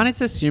 but I kind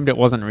of assumed it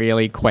wasn't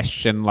really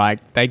questioned.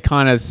 Like they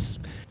kind of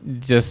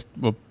just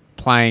were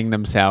playing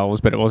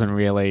themselves, but it wasn't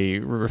really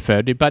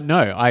referred to. But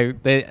no,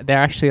 they're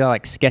actually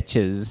like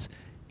sketches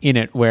in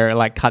it where it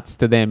like cuts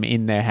to them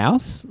in their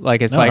house.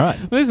 Like it's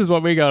this is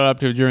what we got up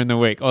to during the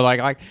week. Or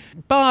like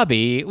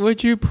Barbie,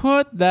 would you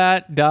put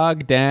that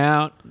dog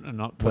down?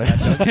 Not put that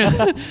dog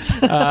down.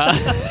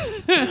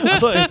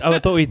 I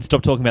thought we'd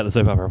stop talking about the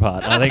soap opera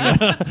part. I think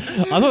that's.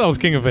 I thought that was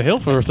King of the Hill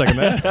for a second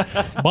there.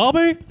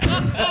 Barbie.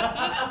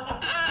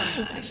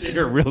 It's actually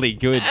really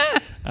good.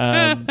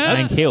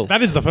 And kill.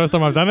 That is the first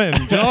time I've done it,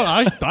 and you know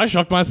what? I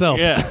shocked myself.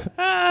 Yeah.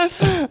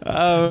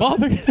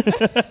 Bobby,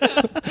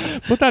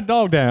 put that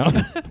dog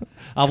down.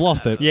 I've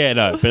lost it. Yeah,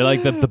 no, but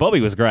like the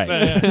Bobby was great.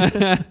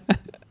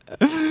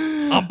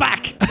 I'm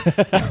back.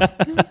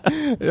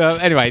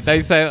 Anyway, they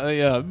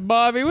say,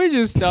 Bobby, we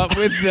just stop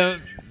with the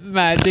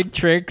magic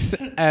tricks,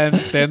 and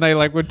then they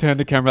like would turn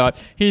to camera like,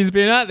 he's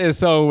been at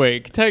this all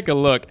week, take a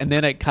look, and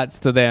then it cuts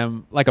to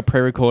them like a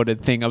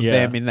pre-recorded thing of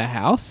them in the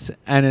house,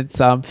 and it's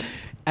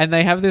and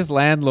they have this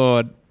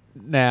landlord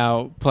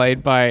now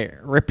played by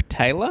Rip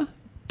Taylor.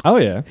 Oh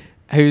yeah.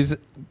 Who's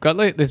got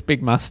like this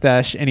big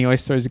mustache and he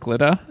always throws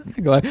glitter.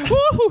 Like,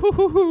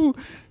 woo-hoo-hoo-hoo-hoo.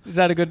 Is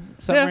that a good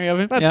summary of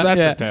him? That's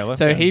Rip Taylor.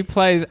 So he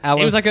plays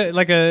Alice. He was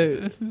like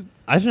a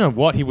I don't know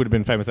what he would have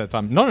been famous at the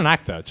time. Not an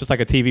actor, just like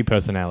a TV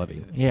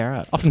personality. Yeah,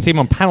 right. Often see him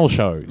on panel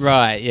shows.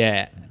 Right,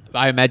 yeah.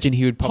 I imagine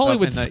he would pop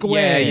Hollywood up in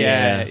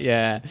Square.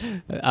 Yeah.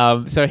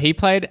 So he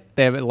played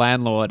their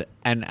landlord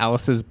and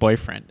Alice's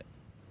boyfriend.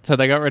 So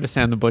they got rid of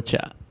Sam the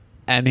Butcher.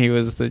 And he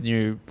was the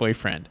new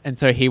boyfriend. And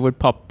so he would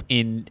pop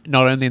in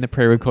not only in the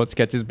pre-record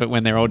sketches, but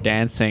when they're all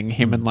dancing,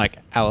 him and like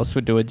Alice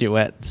would do a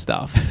duet and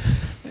stuff.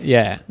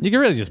 Yeah. You can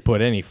really just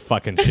put any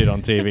fucking shit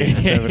on TV in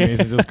the 70s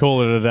and just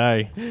call it a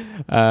day.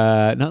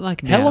 Not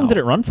like now. How long did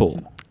it run for?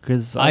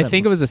 Because I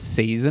think it was a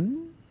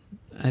season.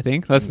 I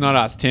think. Let's not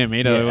ask Tim.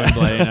 He wouldn't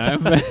bloody know.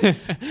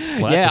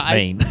 Well, that's just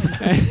mean.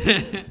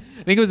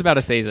 I think it was about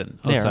a season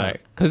or so.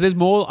 Because there's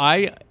more.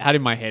 I had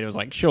in my head, it was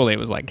like, surely it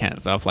was like canned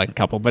stuff, like a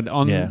couple. But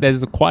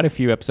there's quite a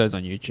few episodes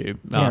on YouTube.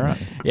 But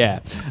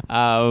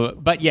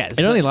yes.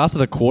 It only lasted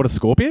a quarter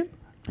Scorpion?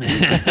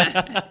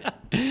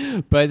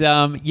 But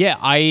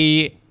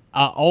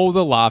all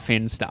the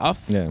laugh-in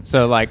stuff. Yeah.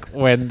 So like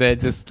when they're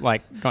just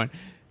like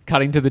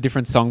cutting to the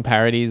different song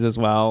parodies as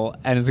well,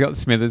 and it's got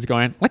Smithers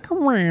going like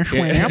a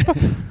swamp.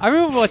 I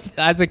remember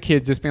as a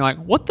kid just being like,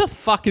 "What the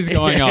fuck is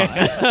going on?"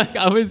 Like,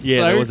 I was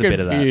so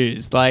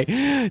confused. Like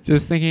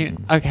just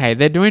thinking, okay,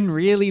 they're doing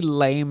really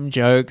lame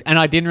jokes, and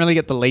I didn't really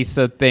get the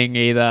Lisa thing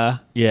either.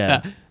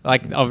 Yeah,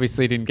 like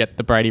obviously didn't get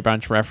the Brady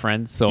Bunch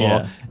reference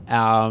or.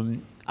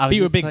 But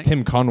you were a big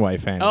Tim Conway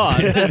fan. Oh,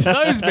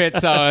 those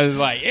bits I was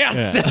like,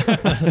 yes.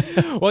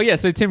 Yeah. Well, yeah,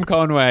 so Tim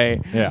Conway,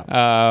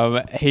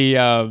 he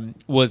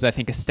was, I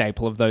think, a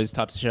staple of those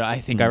types of shows. I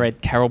think I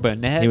read Carol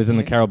Burnett. He was in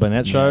the Carol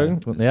Burnett show.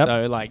 Yep.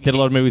 So, like, did a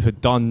lot of movies with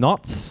Don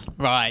Knotts.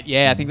 Right,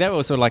 yeah. I think that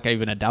was sort of like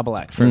even a double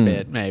act for a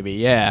bit, maybe,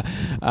 yeah.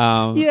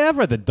 I've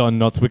read the Don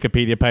Knotts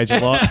Wikipedia page a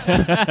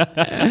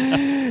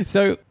lot.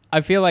 So... I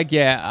feel like,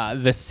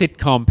 the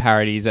sitcom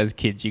parodies as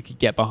kids you could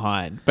get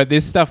behind. But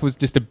this stuff was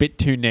just a bit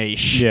too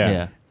niche.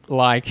 Yeah.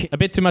 Like... a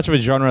bit too much of a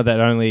genre that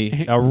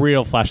only... a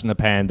real flash in the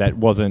pan that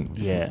wasn't...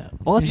 Yeah.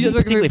 Well,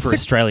 particularly for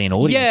Australian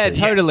audiences.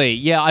 Yeah, totally.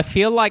 Yeah, I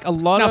feel like a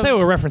lot of... Now, they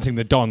were referencing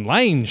the Don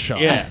Lane show.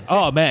 Yeah.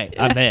 Oh, man.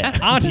 I'm there.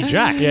 Auntie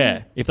Jack.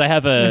 Yeah. If they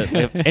have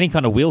any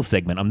kind of wheel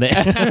segment, I'm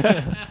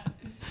there.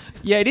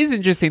 Yeah, it is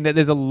interesting that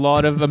there's a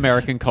lot of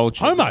American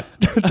culture. Homer,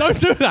 don't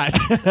do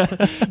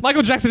that.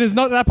 Michael Jackson is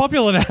not that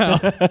popular now.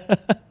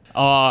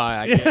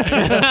 I get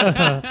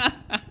it.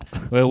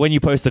 Well, when you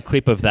post a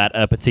clip of that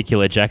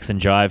particular Jackson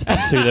Jive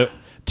thing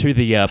to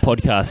the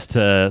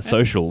podcast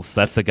socials,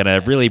 that's going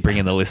to really bring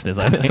in the listeners,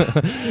 I think.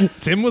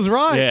 Tim was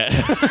right.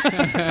 Yeah.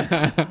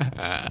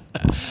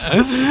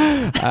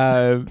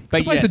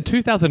 But it's in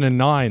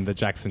 2009, the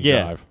Jackson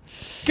Jive.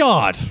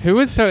 God. Who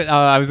was so...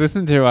 I was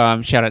listening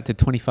to... shout out to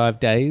 25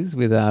 Days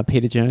with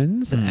Peter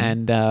Jones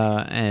and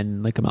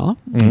Nick Amala.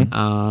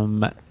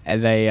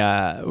 And they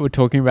were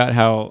talking about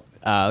how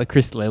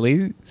Chris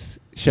Lilly's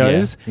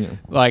shows,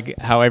 like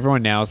how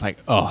everyone now is like,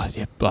 oh,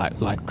 yeah,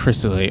 like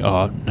Chris Lilly,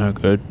 oh, no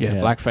good. Yeah,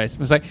 blackface. It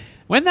was like...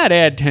 When that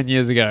aired 10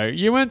 years ago,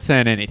 you weren't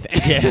saying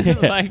anything.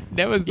 Like,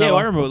 there was no... Yeah,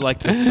 I remember like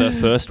the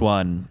first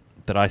one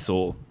that I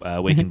saw,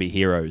 We Can Be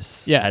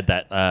Heroes, had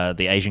that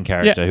the Asian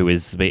character who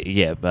is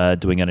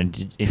doing an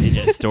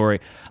indigenous story.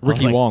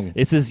 Ricky Wong.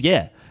 This is,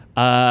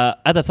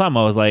 at the time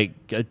I was like,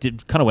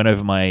 kind of went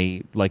over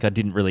my, like I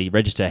didn't really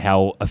register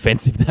how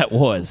offensive that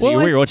was. Well, you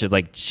rewatch it,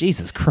 like,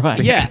 Jesus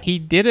Christ. Yeah, he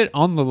did it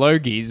on the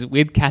Logies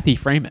with Kathy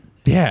Freeman.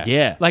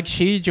 Yeah. Like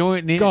she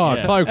joined in. God,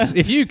 folks,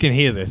 if you can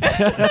hear this,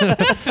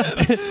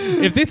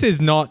 if this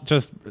is not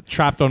just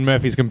trapped on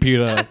Murphy's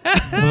computer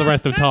for the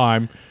rest of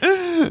time,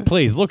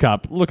 please look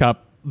up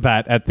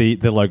that at the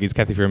Logies,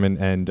 Kathy Freeman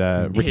and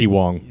Ricky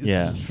Wong.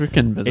 It's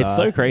freaking bizarre. It's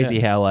so crazy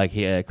how like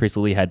Chris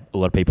Lilly had a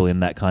lot of people in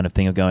that kind of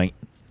thing of going,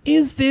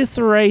 is this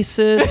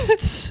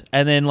racist?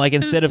 And then, like,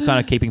 instead of kind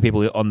of keeping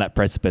people on that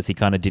precipice, he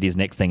kind of did his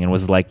next thing and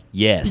was like,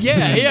 yes.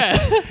 Yeah.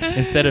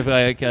 Instead of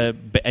like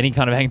any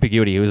kind of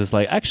ambiguity, he was just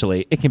like,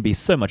 actually, it can be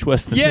so much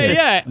worse than this.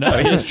 Yeah. No,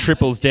 he just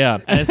triples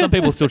down. And then some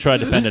people still try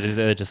to defend it.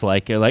 They're just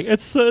like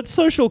it's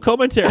social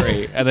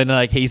commentary. And then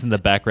like he's in the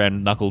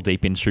background, knuckle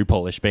deep in shoe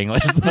polish, being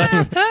like,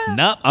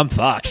 nope, I'm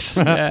fucked.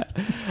 Yeah.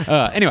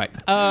 Anyway,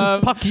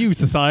 fuck you,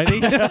 society.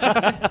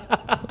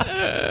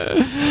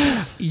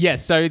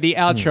 Yes, so the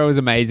outro is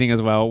amazing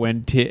as well.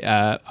 When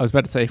I was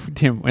about to say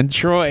Tim, when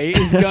Troy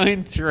is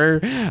going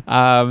through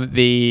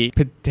the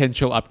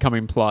potential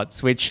upcoming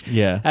plots, which,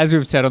 as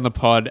we've said on the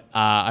pod,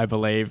 I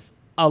believe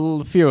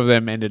a few of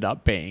them ended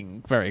up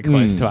being very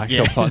close to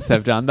actual plots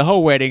they've done. The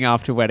whole wedding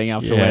after wedding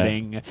after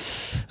wedding.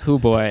 Oh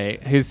boy,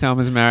 who's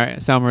Selma's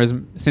married? Selma is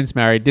since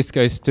married.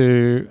 Disco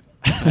Stu,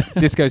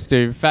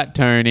 Fat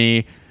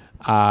Tony,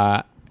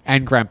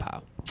 and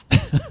Grandpa.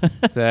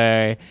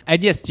 So,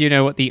 and yes, do you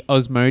know what the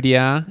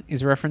Osmodia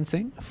is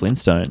referencing?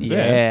 Flintstones.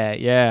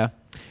 Yeah.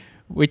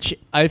 Which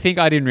I think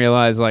I didn't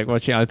realize, like,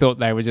 watching. I thought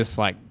they were just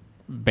like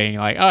being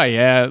like, oh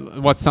yeah,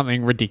 what's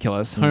something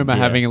ridiculous? Homer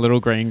having a little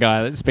green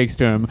guy that speaks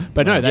to him.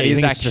 But no, that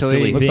is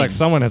actually... Looks like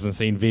someone hasn't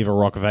seen Viva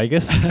Rock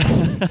Vegas.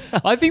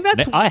 I think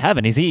that's... I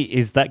haven't.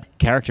 Is that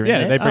character in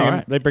there?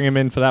 Yeah, they bring him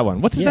in for that one.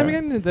 What's his name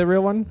again? The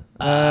real one?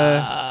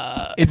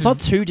 It's not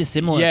too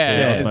dissimilar to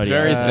Osmodia. It's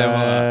very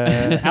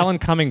similar. Alan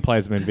Cumming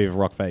plays him in Viva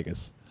Rock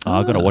Vegas. Oh,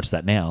 I've got to watch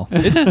that now.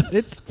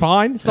 It's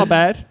fine. It's not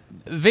bad.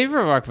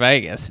 Viva Rock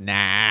Vegas?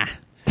 Nah.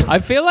 I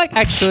feel like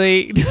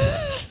actually...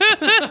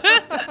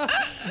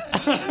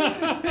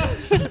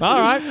 All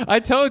right. I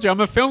told you, I'm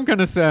a film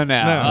connoisseur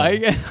now.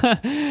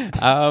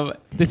 No.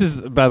 This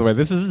is, by the way,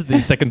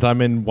 the second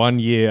time in 1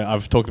 year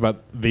I've talked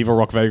about Viva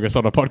Rock Vegas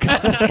on a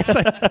podcast.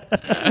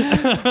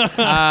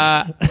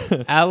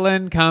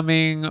 Alan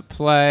Cumming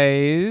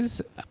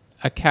plays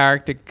a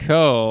character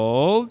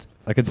called...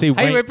 I can see.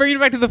 Hey, we're bringing it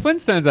back to the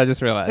Flintstones. I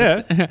just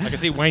realized. Yeah, I can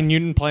see Wayne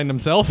Newton playing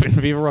himself in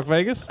Viva Rock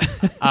Vegas.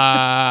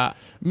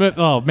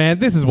 Oh man,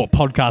 this is what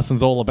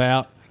podcasting's all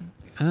about.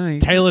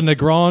 Taylor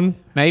Negron.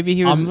 Maybe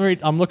he was...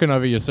 I'm looking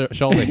over your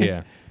shoulder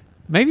here.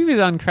 Maybe he was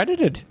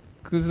uncredited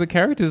because the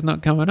character's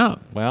not coming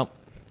up. Well,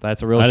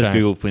 that's a real shame. I just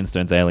googled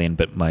Flintstones Alien,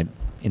 but my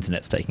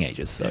internet's taking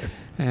ages, so...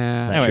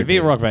 Anyway,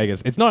 Viva Rock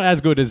Vegas. It's not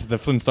as good as the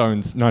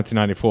Flintstones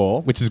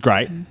 1994, which is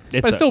great.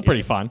 But it's still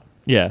pretty fun.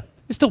 Yeah.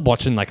 You're still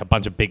watching like a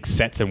bunch of big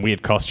sets and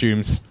weird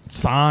costumes. It's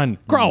fun.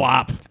 Grow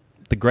up.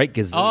 The Great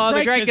Gazoo. Oh,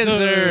 the Great Gazoo.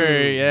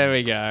 There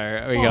we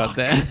go. We got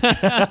there.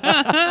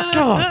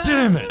 God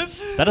damn it.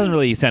 That doesn't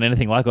really sound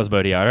anything like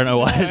Osmodia. I don't know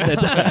why I said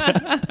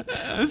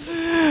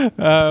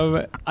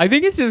that. I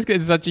think it's just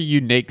such a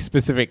unique,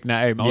 specific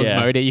name,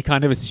 Osmodia. You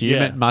kind of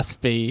assume it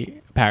must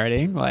be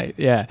parodying. Let's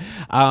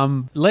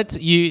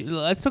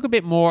talk a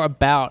bit more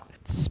about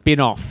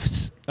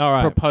spin-offs. All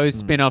right. Proposed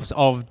spin-offs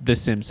of The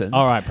Simpsons.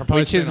 All right.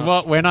 Proposed spin-offs. Is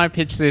what, when I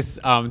pitched this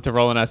to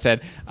Roland, I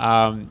said...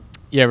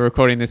 we're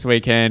recording this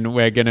weekend.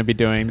 We're going to be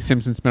doing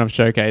Simpsons Spin-Off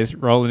Showcase.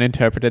 Roland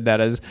interpreted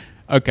that as,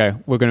 okay,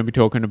 we're going to be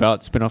talking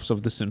about spin-offs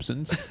of The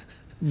Simpsons.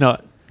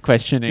 Not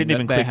questioning. Didn't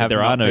even click that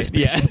there are no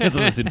spin-offs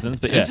of The Simpsons,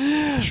 but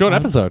short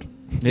episode.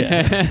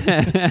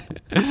 Yeah.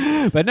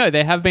 But no,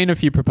 there have been a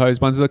few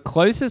proposed ones. The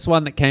closest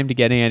one that came to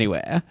getting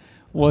anywhere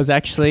was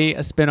actually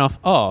a spin-off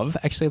of...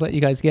 Actually, let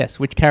you guys guess.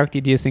 Which character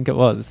do you think it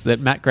was that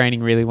Matt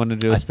Groening really wanted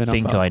to do a spin-off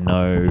of? I think I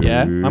know.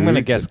 Yeah? I'm going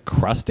to guess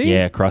Krusty?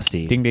 Yeah,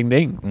 Krusty. Ding, ding,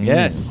 ding.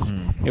 Yes.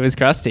 It was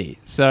Krusty.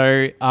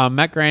 So,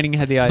 Matt Groening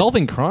had the idea...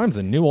 Solving crimes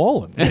in New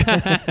Orleans.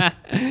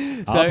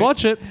 I'll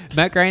watch it.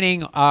 Matt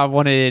Groening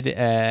wanted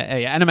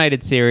an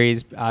animated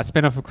series,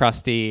 spin-off of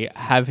Krusty,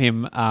 have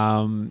him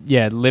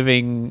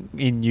living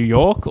in New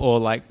York or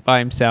like by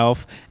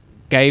himself.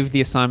 Gave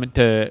the assignment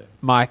to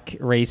Mike,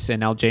 Reese,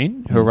 and Al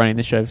Jean, who are running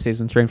the show for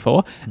season 3 and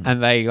 4,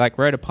 and they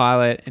wrote a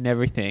pilot and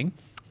everything.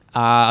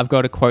 I've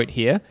got a quote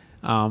here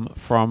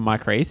from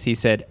Mike Reese. He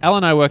said, "Al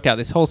and I worked out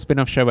this whole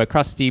spin-off show where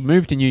Krusty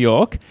moved to New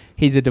York.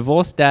 He's a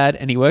divorced dad,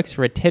 and he works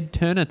for a Ted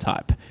Turner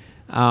type."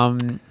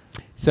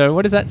 So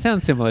what does that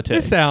sound similar to?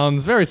 This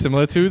sounds very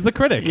similar to The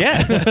Critic.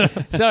 Yes.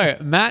 So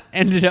Matt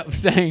ended up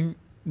saying,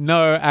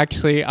 "No,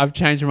 actually, I've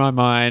changed my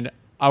mind.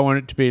 I want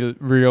it to be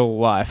real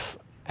life."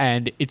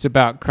 And it's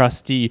about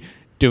Krusty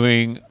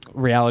doing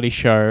reality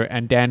show,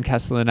 and Dan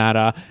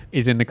Castellaneta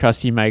is in the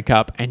Krusty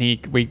makeup, and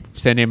we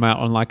send him out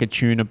on like a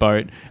tuna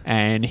boat,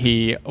 and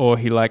he's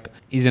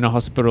in a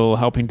hospital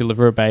helping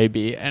deliver a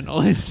baby and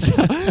all this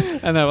stuff.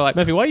 And they were like,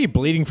 Murphy, why are you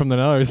bleeding from the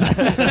nose?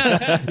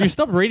 You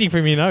stopped reading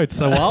from your notes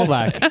a while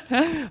back.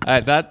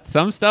 That's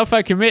some stuff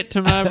I commit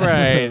to my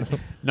brain.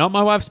 Not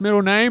my wife's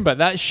middle name, but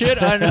that shit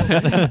I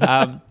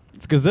know.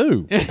 It's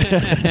Gazoo.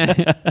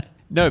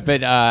 No,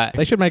 but...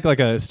 they should make like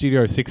a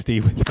Studio 60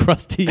 with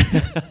Krusty.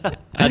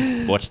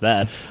 I'd watch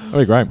that. That'd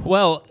be great.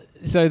 Well,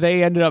 so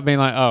they ended up being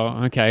like,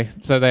 oh, okay.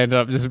 So they ended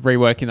up just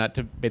reworking that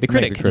to be The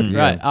Critic.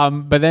 Right. Yeah.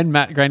 But then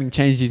Matt Groening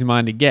changed his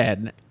mind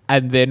again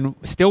and then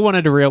still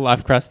wanted a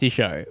real-life Krusty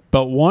show,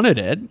 but wanted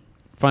it,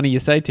 funny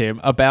you say,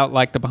 Tim, about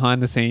like the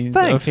behind-the-scenes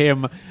of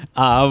him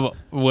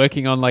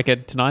working on like a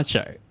Tonight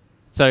Show.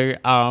 So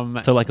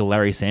like a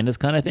Larry Sanders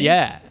kind of thing?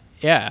 Yeah.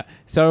 Yeah.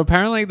 So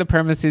apparently the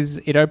premise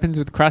is it opens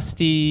with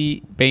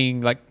Krusty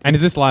being like... And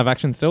is this live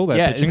action still?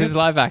 Yeah, this is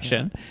live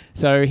action.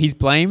 So he's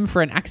blamed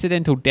for an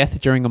accidental death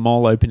during a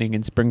mall opening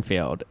in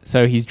Springfield.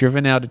 So he's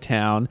driven out of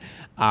town,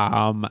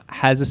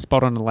 has a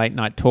spot on a late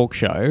night talk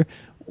show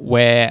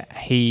where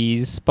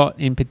his spot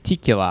in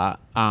particular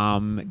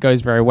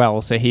goes very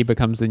well. So he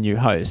becomes the new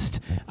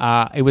host.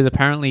 It was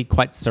apparently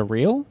quite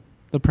surreal,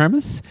 the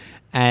premise.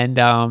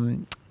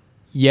 And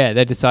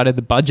they decided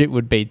the budget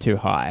would be too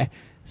high.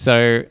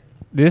 So...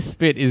 This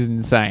bit is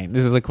insane.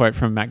 This is a quote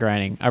from Matt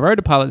Groening. I wrote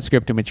a pilot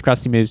script in which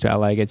Krusty moves to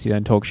LA, gets his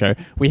own talk show.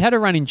 We had a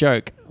running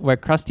joke where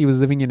Krusty was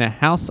living in a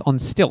house on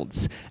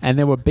stilts and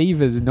there were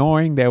beavers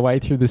gnawing their way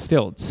through the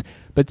stilts.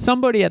 But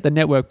somebody at the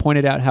network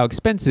pointed out how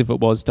expensive it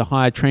was to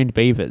hire trained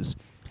beavers.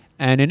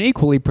 And an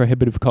equally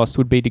prohibitive cost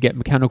would be to get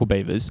mechanical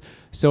beavers.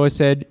 So I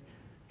said,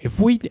 if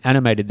we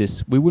animated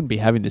this, we wouldn't be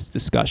having this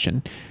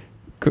discussion.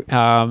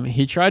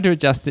 He tried to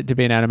adjust it to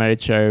be an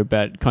animated show,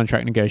 but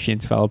contract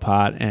negotiations fell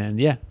apart and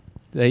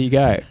there you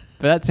go.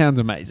 But that sounds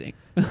amazing.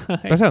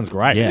 That sounds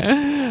great.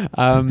 Yeah.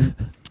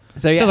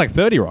 Sounds like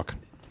 30 Rock.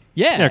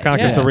 Yeah. Kind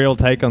of like a surreal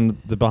take on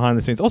the behind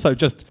the scenes. Also,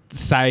 just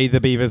say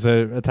the beavers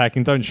are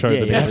attacking. Don't show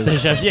the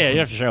beavers. You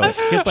have to show it.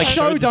 Just like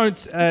show, don't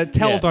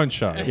tell, don't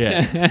show.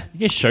 Yeah. You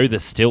can show the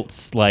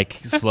stilts like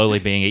slowly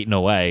being eaten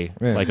away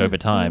like over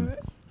time. You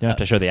don't have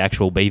to show the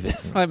actual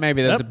beavers. Like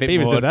maybe there's a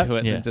bit more to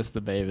it than just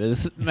the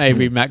beavers.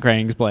 Maybe Matt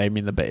Groening's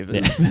blaming the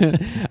beavers.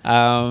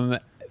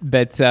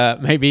 But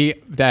maybe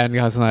Dan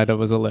Castellaneta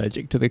was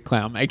allergic to the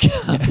clown makeup.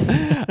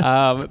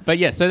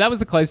 So that was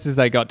the closest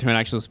they got to an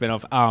actual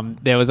spin-off.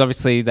 There was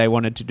obviously, they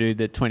wanted to do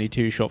the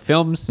 22 short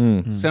films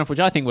spin-off, which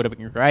I think would have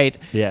been great.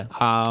 Yeah.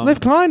 They've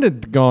kind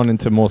of gone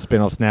into more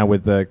spin-offs now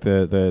with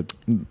the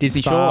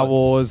Disney Star shorts.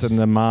 Wars and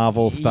the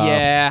Marvel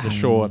stuff, the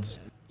shorts.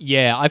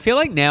 Yeah, I feel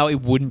like now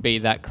it wouldn't be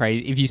that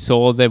crazy if you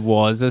saw there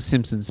was a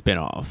Simpsons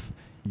spin-off.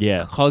 Yeah.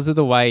 Because of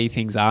the way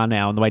things are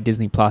now and the way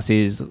Disney Plus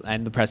is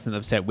and the precedent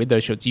they've set with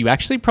those shorts, you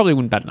actually probably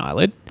wouldn't bat an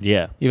eyelid.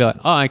 Yeah. You'd be like,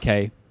 oh,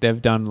 okay, they've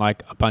done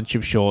like a bunch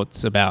of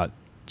shorts about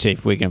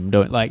Chief Wiggum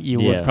doing like you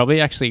would probably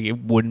actually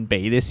it wouldn't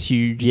be this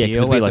huge deal. Yeah, it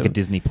would be like a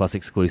Disney Plus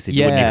exclusive.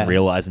 You wouldn't even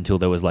realize until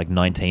there was like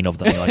 19 of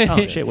them. You're like,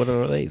 oh shit, what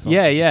are these?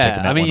 Yeah. Check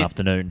them out one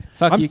afternoon.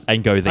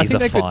 And go, these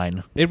are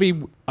fine. It'd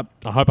be. I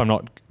hope I'm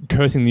not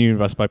cursing the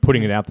universe by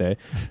putting it out there.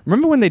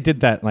 Remember when they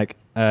did that like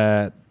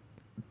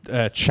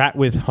chat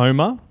with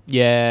Homer?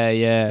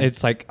 Yeah.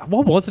 It's like,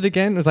 what was it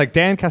again? It was like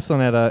Dan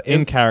Castellaneta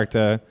in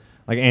character,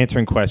 like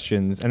answering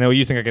questions, and they were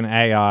using like an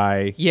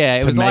AI. Yeah,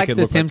 it was like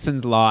the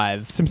Simpsons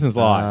Live. Simpsons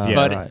Live,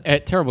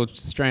 but terrible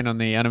strain on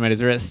the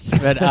animator's wrists.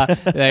 But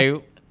they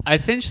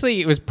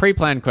essentially it was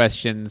pre-planned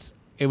questions.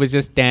 It was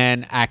just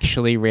Dan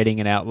actually reading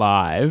it out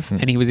live,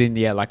 and he was in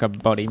like a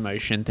body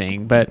motion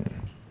thing. But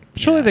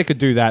surely they could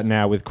do that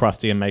now with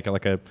Krusty and make it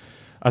like a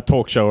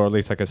talk show, or at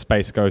least like a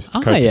space ghost,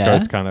 coast to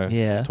coast kind of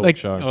talk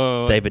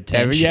show. David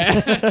Tench.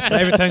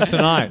 David Tench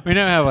tonight. We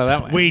know how well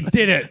that went. We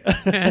did it.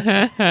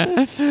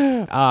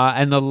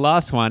 And the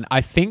last one,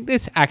 I think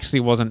this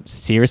actually wasn't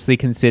seriously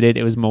considered.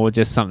 It was more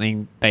just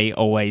something they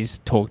always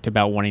talked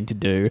about wanting to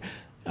do,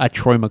 a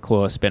Troy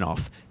McClure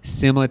spin-off,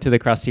 similar to the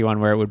Krusty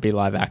one where it would be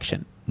live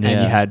action.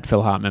 And you had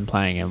Phil Hartman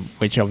playing him,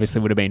 which obviously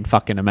would have been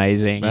fucking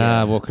amazing.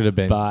 What could have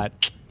been?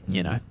 But,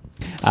 you know.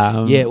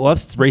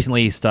 I've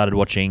recently started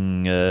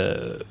watching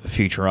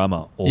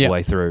Futurama all the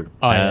way through.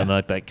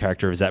 Like that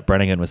character of Zach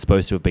Brannigan was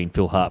supposed to have been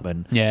Phil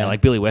Hartman. Yeah. And like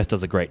Billy West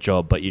does a great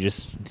job, but you're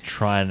just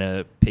trying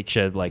to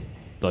picture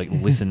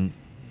listen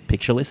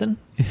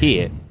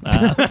here.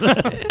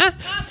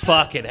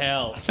 Fucking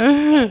hell.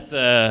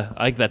 I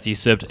think that's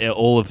usurped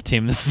all of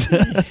Tim's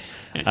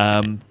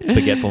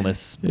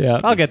forgetfulness. Yeah,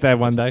 I'll get there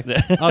one day.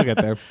 I'll get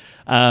there.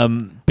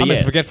 I'm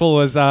as forgetful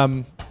as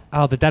the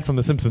dad from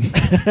The Simpsons.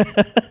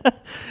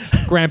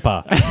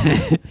 Grandpa.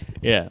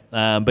 Phil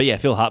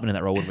Hartman in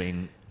that role would have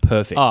been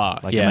perfect.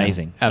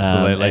 Amazing.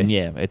 Absolutely.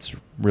 It's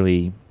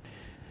really...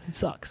 It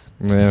sucks.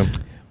 Yeah.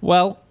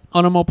 Well,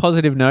 on a more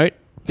positive note,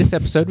 this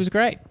episode was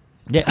great.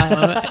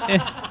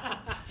 Yeah.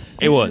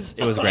 It was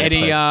a great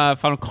Any episode.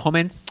 final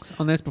comments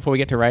on this before we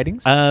get to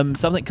ratings?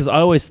 Something, because I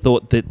always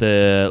thought that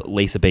the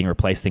Lisa being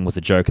replaced thing was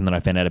a joke, and then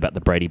I found out about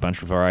the Brady Bunch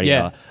variety.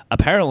 Yeah.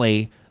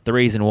 Apparently, the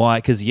reason why,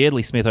 because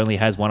Yeardley Smith only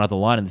has one other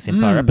line in this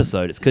entire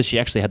episode, it's because she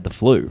actually had the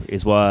flu,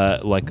 is why,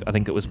 I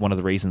think it was one of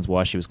the reasons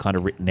why she was kind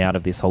of written out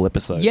of this whole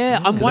episode. Yeah,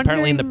 I'm wondering...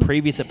 apparently in the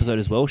previous episode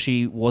as well,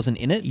 she wasn't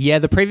in it. Yeah,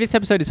 the previous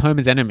episode is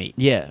Homer's enemy.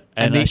 Yeah,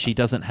 and she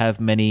doesn't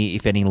have many,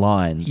 if any,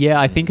 lines. Yeah,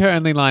 I think her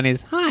only line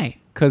is, hi.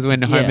 Because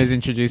when Homer's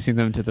introducing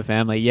them to the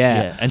family,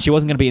 and she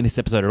wasn't going to be in this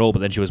episode at all, but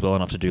then she was well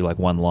enough to do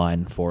one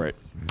line for it.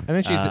 And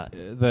then she's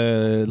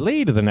the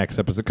lead of the next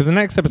episode, because the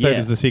next episode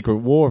is the Secret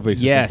War of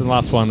Lisa Simpson, the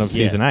last one of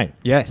season 8.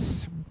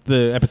 Yes.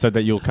 The episode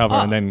that you'll cover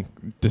and then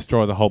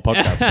destroy the whole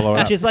podcast.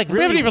 Which is really,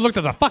 we haven't even looked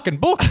at the fucking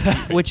book.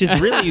 Which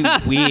is really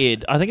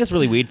weird. I think it's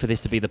really weird for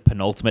this to be the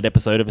penultimate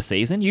episode of a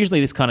season.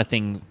 Usually this kind of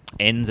thing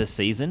ends a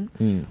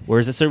season,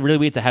 whereas it's so really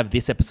weird to have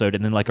this episode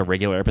and then a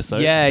regular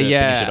episode to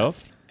finish it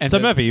off. And so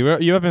Murphy, you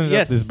opened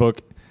up this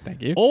book.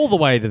 Thank you. All the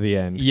way to the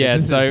end. Yeah,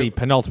 this so is the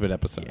penultimate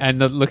episode. And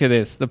look at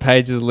this. The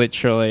pages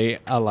literally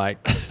are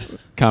like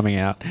coming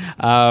out.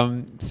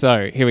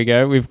 So here we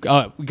go. We've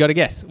got to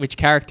guess. Which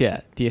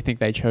character do you think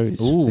they chose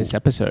for this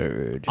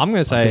episode? I'm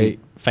going to say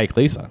fake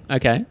Lisa.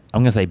 Okay.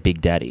 I'm going to say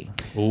Big Daddy.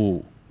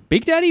 Ooh.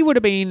 Big Daddy would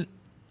have been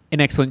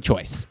an excellent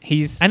choice.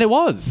 And it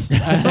was.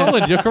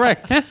 Roland, you're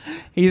correct.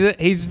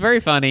 He's very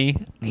funny.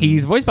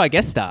 He's voiced by a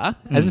guest star,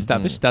 as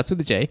established. Starts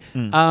with a G.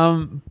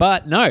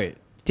 But no,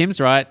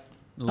 Tim's right.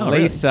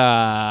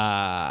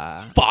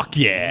 Lisa. Really? Fuck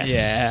yes.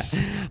 Yeah.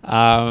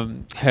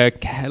 Her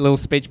little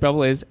speech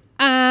bubble is,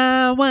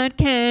 I want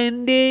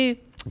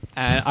candy.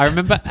 And I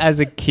remember as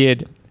a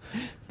kid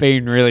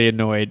being really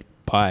annoyed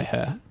by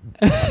her.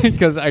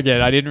 Because,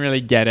 again, I didn't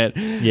really get it.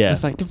 Yeah. I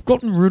was like, they've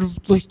gotten rid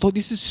of, like,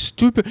 this is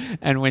stupid.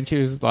 And when she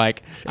was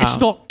like... It's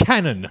not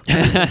canon.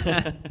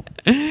 Yeah,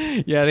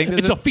 I think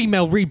it's a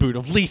female reboot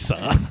of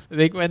Lisa. I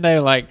think when they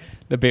were like,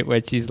 the bit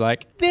where she's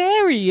like,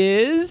 there he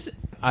is.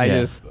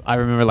 I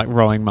remember like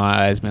rolling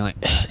my eyes, being like,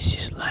 this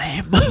is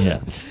lame.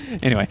 Yeah.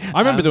 Anyway, I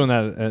remember doing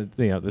that.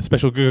 The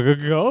special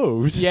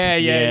ghost. Yeah.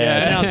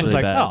 And I was just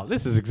really like, bad.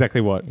 this is exactly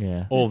what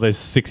all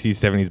this 60s,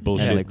 70s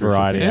bullshit like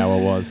variety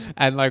hour was.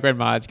 And like when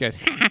Marge goes,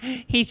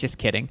 he's just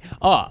kidding.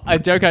 Oh, a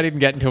joke I didn't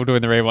get until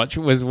doing the rewatch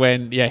was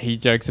when he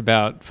jokes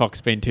about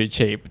Fox being too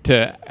cheap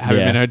to have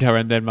him in a hotel,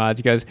 and then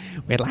Marge goes,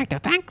 we'd like to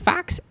thank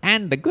Fox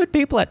and the good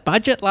people at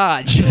Budget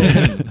Large.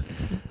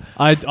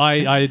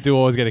 I do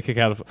always get a kick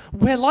out of.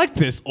 We're like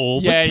this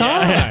all the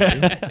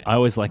time. I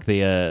always like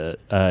the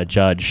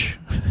judge.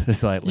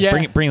 It's like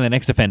bring the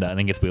next offender, and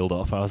then gets wheeled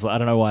off. I was like, I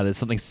don't know why. There's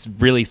something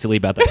really silly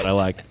about that I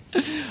like.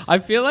 I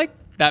feel like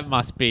that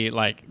must be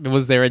like,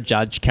 was there a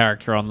judge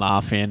character on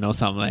Laugh-In or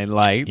something?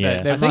 Like,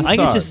 I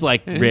think it's just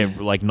like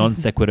non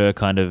sequitur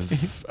kind of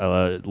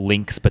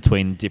links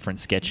between different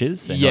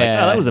sketches. And you're like,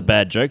 oh, that was a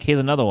bad joke. Here's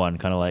another one.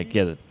 Kind of like,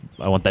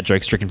 I want that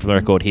joke stricken from the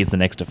record. Here's the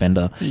next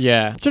offender.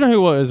 Yeah. Do you know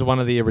who was one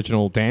of the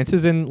original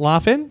dancers in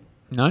Laugh-In?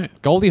 No.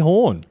 Goldie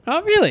Hawn.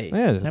 Oh, really?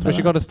 Yeah, that's where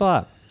she got to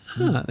start.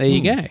 There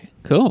you go.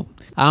 Cool.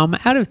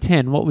 Out of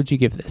 10, what would you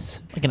give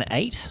this? Like an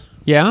 8.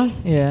 Yeah?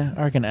 Yeah,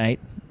 I reckon 8.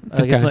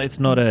 Okay. It's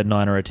not a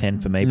 9 or a 10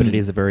 for me, but it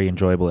is a very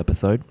enjoyable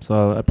episode.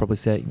 So I'd probably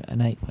say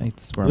an 8.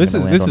 This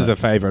is a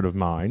favourite of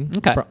mine.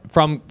 Okay.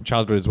 From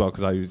childhood as well,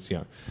 because I was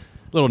a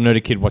little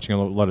nerdy kid watching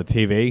a lot of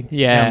TV.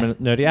 Yeah. Now I'm a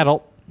nerdy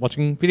adult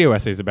watching video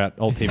essays about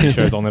old TV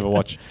shows I'll never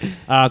watch.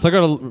 So I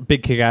got a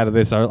big kick out of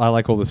this. I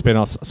like all the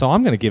spin-offs. So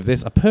I'm going to give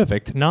this a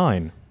perfect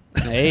 9.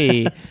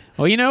 Hey.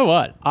 Well, you know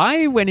what?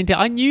 I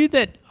knew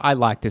that I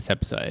liked this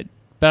episode,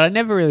 but I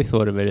never really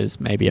thought of it as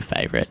maybe a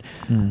favourite.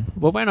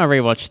 But when I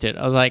rewatched it,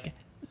 I was like,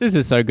 this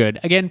is so good.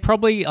 Again,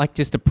 probably like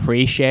just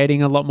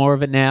appreciating a lot more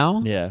of it now.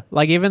 Yeah.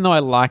 Like even though I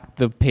liked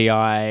the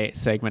PI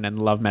segment and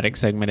the Love-Matic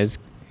segment as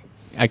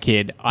a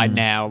kid, I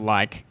now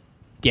like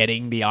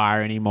getting the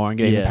irony more and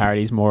getting the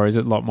parodies more is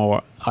a lot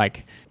more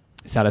like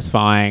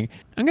satisfying.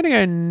 I'm going to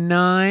go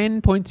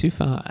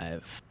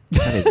 9.25.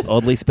 That is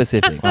oddly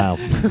specific. Wow.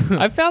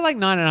 I felt like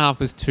 9.5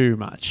 was too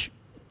much.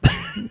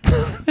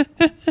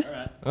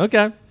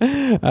 Okay.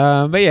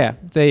 But yeah,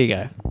 there you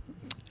go.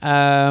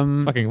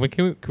 Can we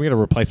get a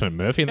replacement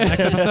Murphy in the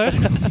next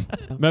episode?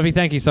 Murphy,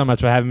 thank you so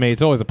much for having me.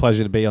 It's always a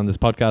pleasure to be on this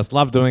podcast.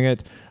 Love doing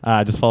it.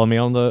 Just follow me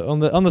on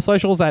the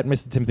socials at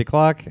Mr. Timothy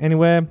Clark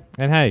anywhere.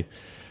 And hey,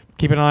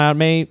 keep an eye on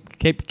me.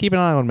 Keep an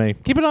eye on me.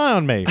 Keep an eye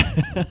on me.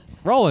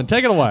 Roland,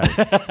 take it away.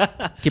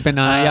 Keep an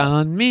eye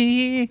on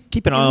me.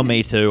 Keep an eye on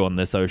me too on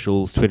the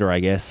socials, Twitter, I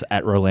guess,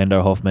 at Roland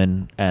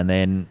Hoffmann, and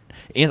then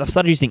I've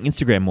started using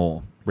Instagram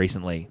more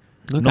recently.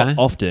 Okay. Not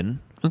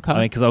often. Okay. I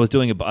mean, because I was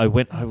doing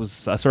I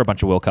saw a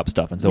bunch of World Cup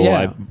stuff, and so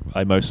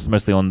I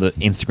mostly on the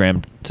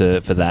Instagram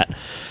for that.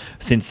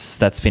 Since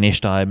that's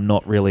finished, I'm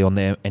not really on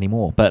there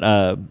anymore. But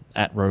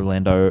at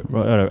Roland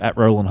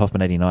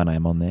Hoffmann 89, I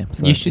am on there.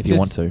 So you should if you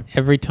want to,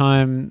 every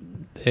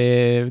time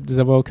there's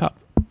a World Cup,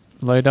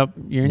 load up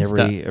your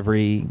Insta.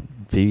 Every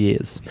few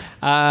years.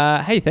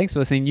 Hey, thanks for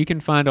listening. You can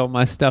find all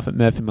my stuff at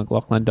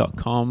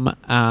murphymclaughlin.com.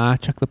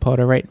 Chuck the pod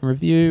a rate and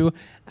review.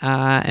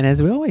 And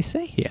as we always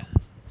say here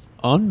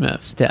on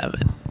Murph's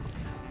Tavern,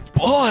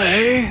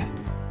 boy,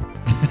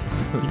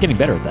 you're getting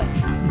better at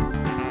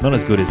that. Not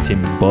as good as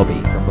Tim and Bobby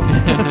from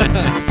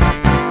before.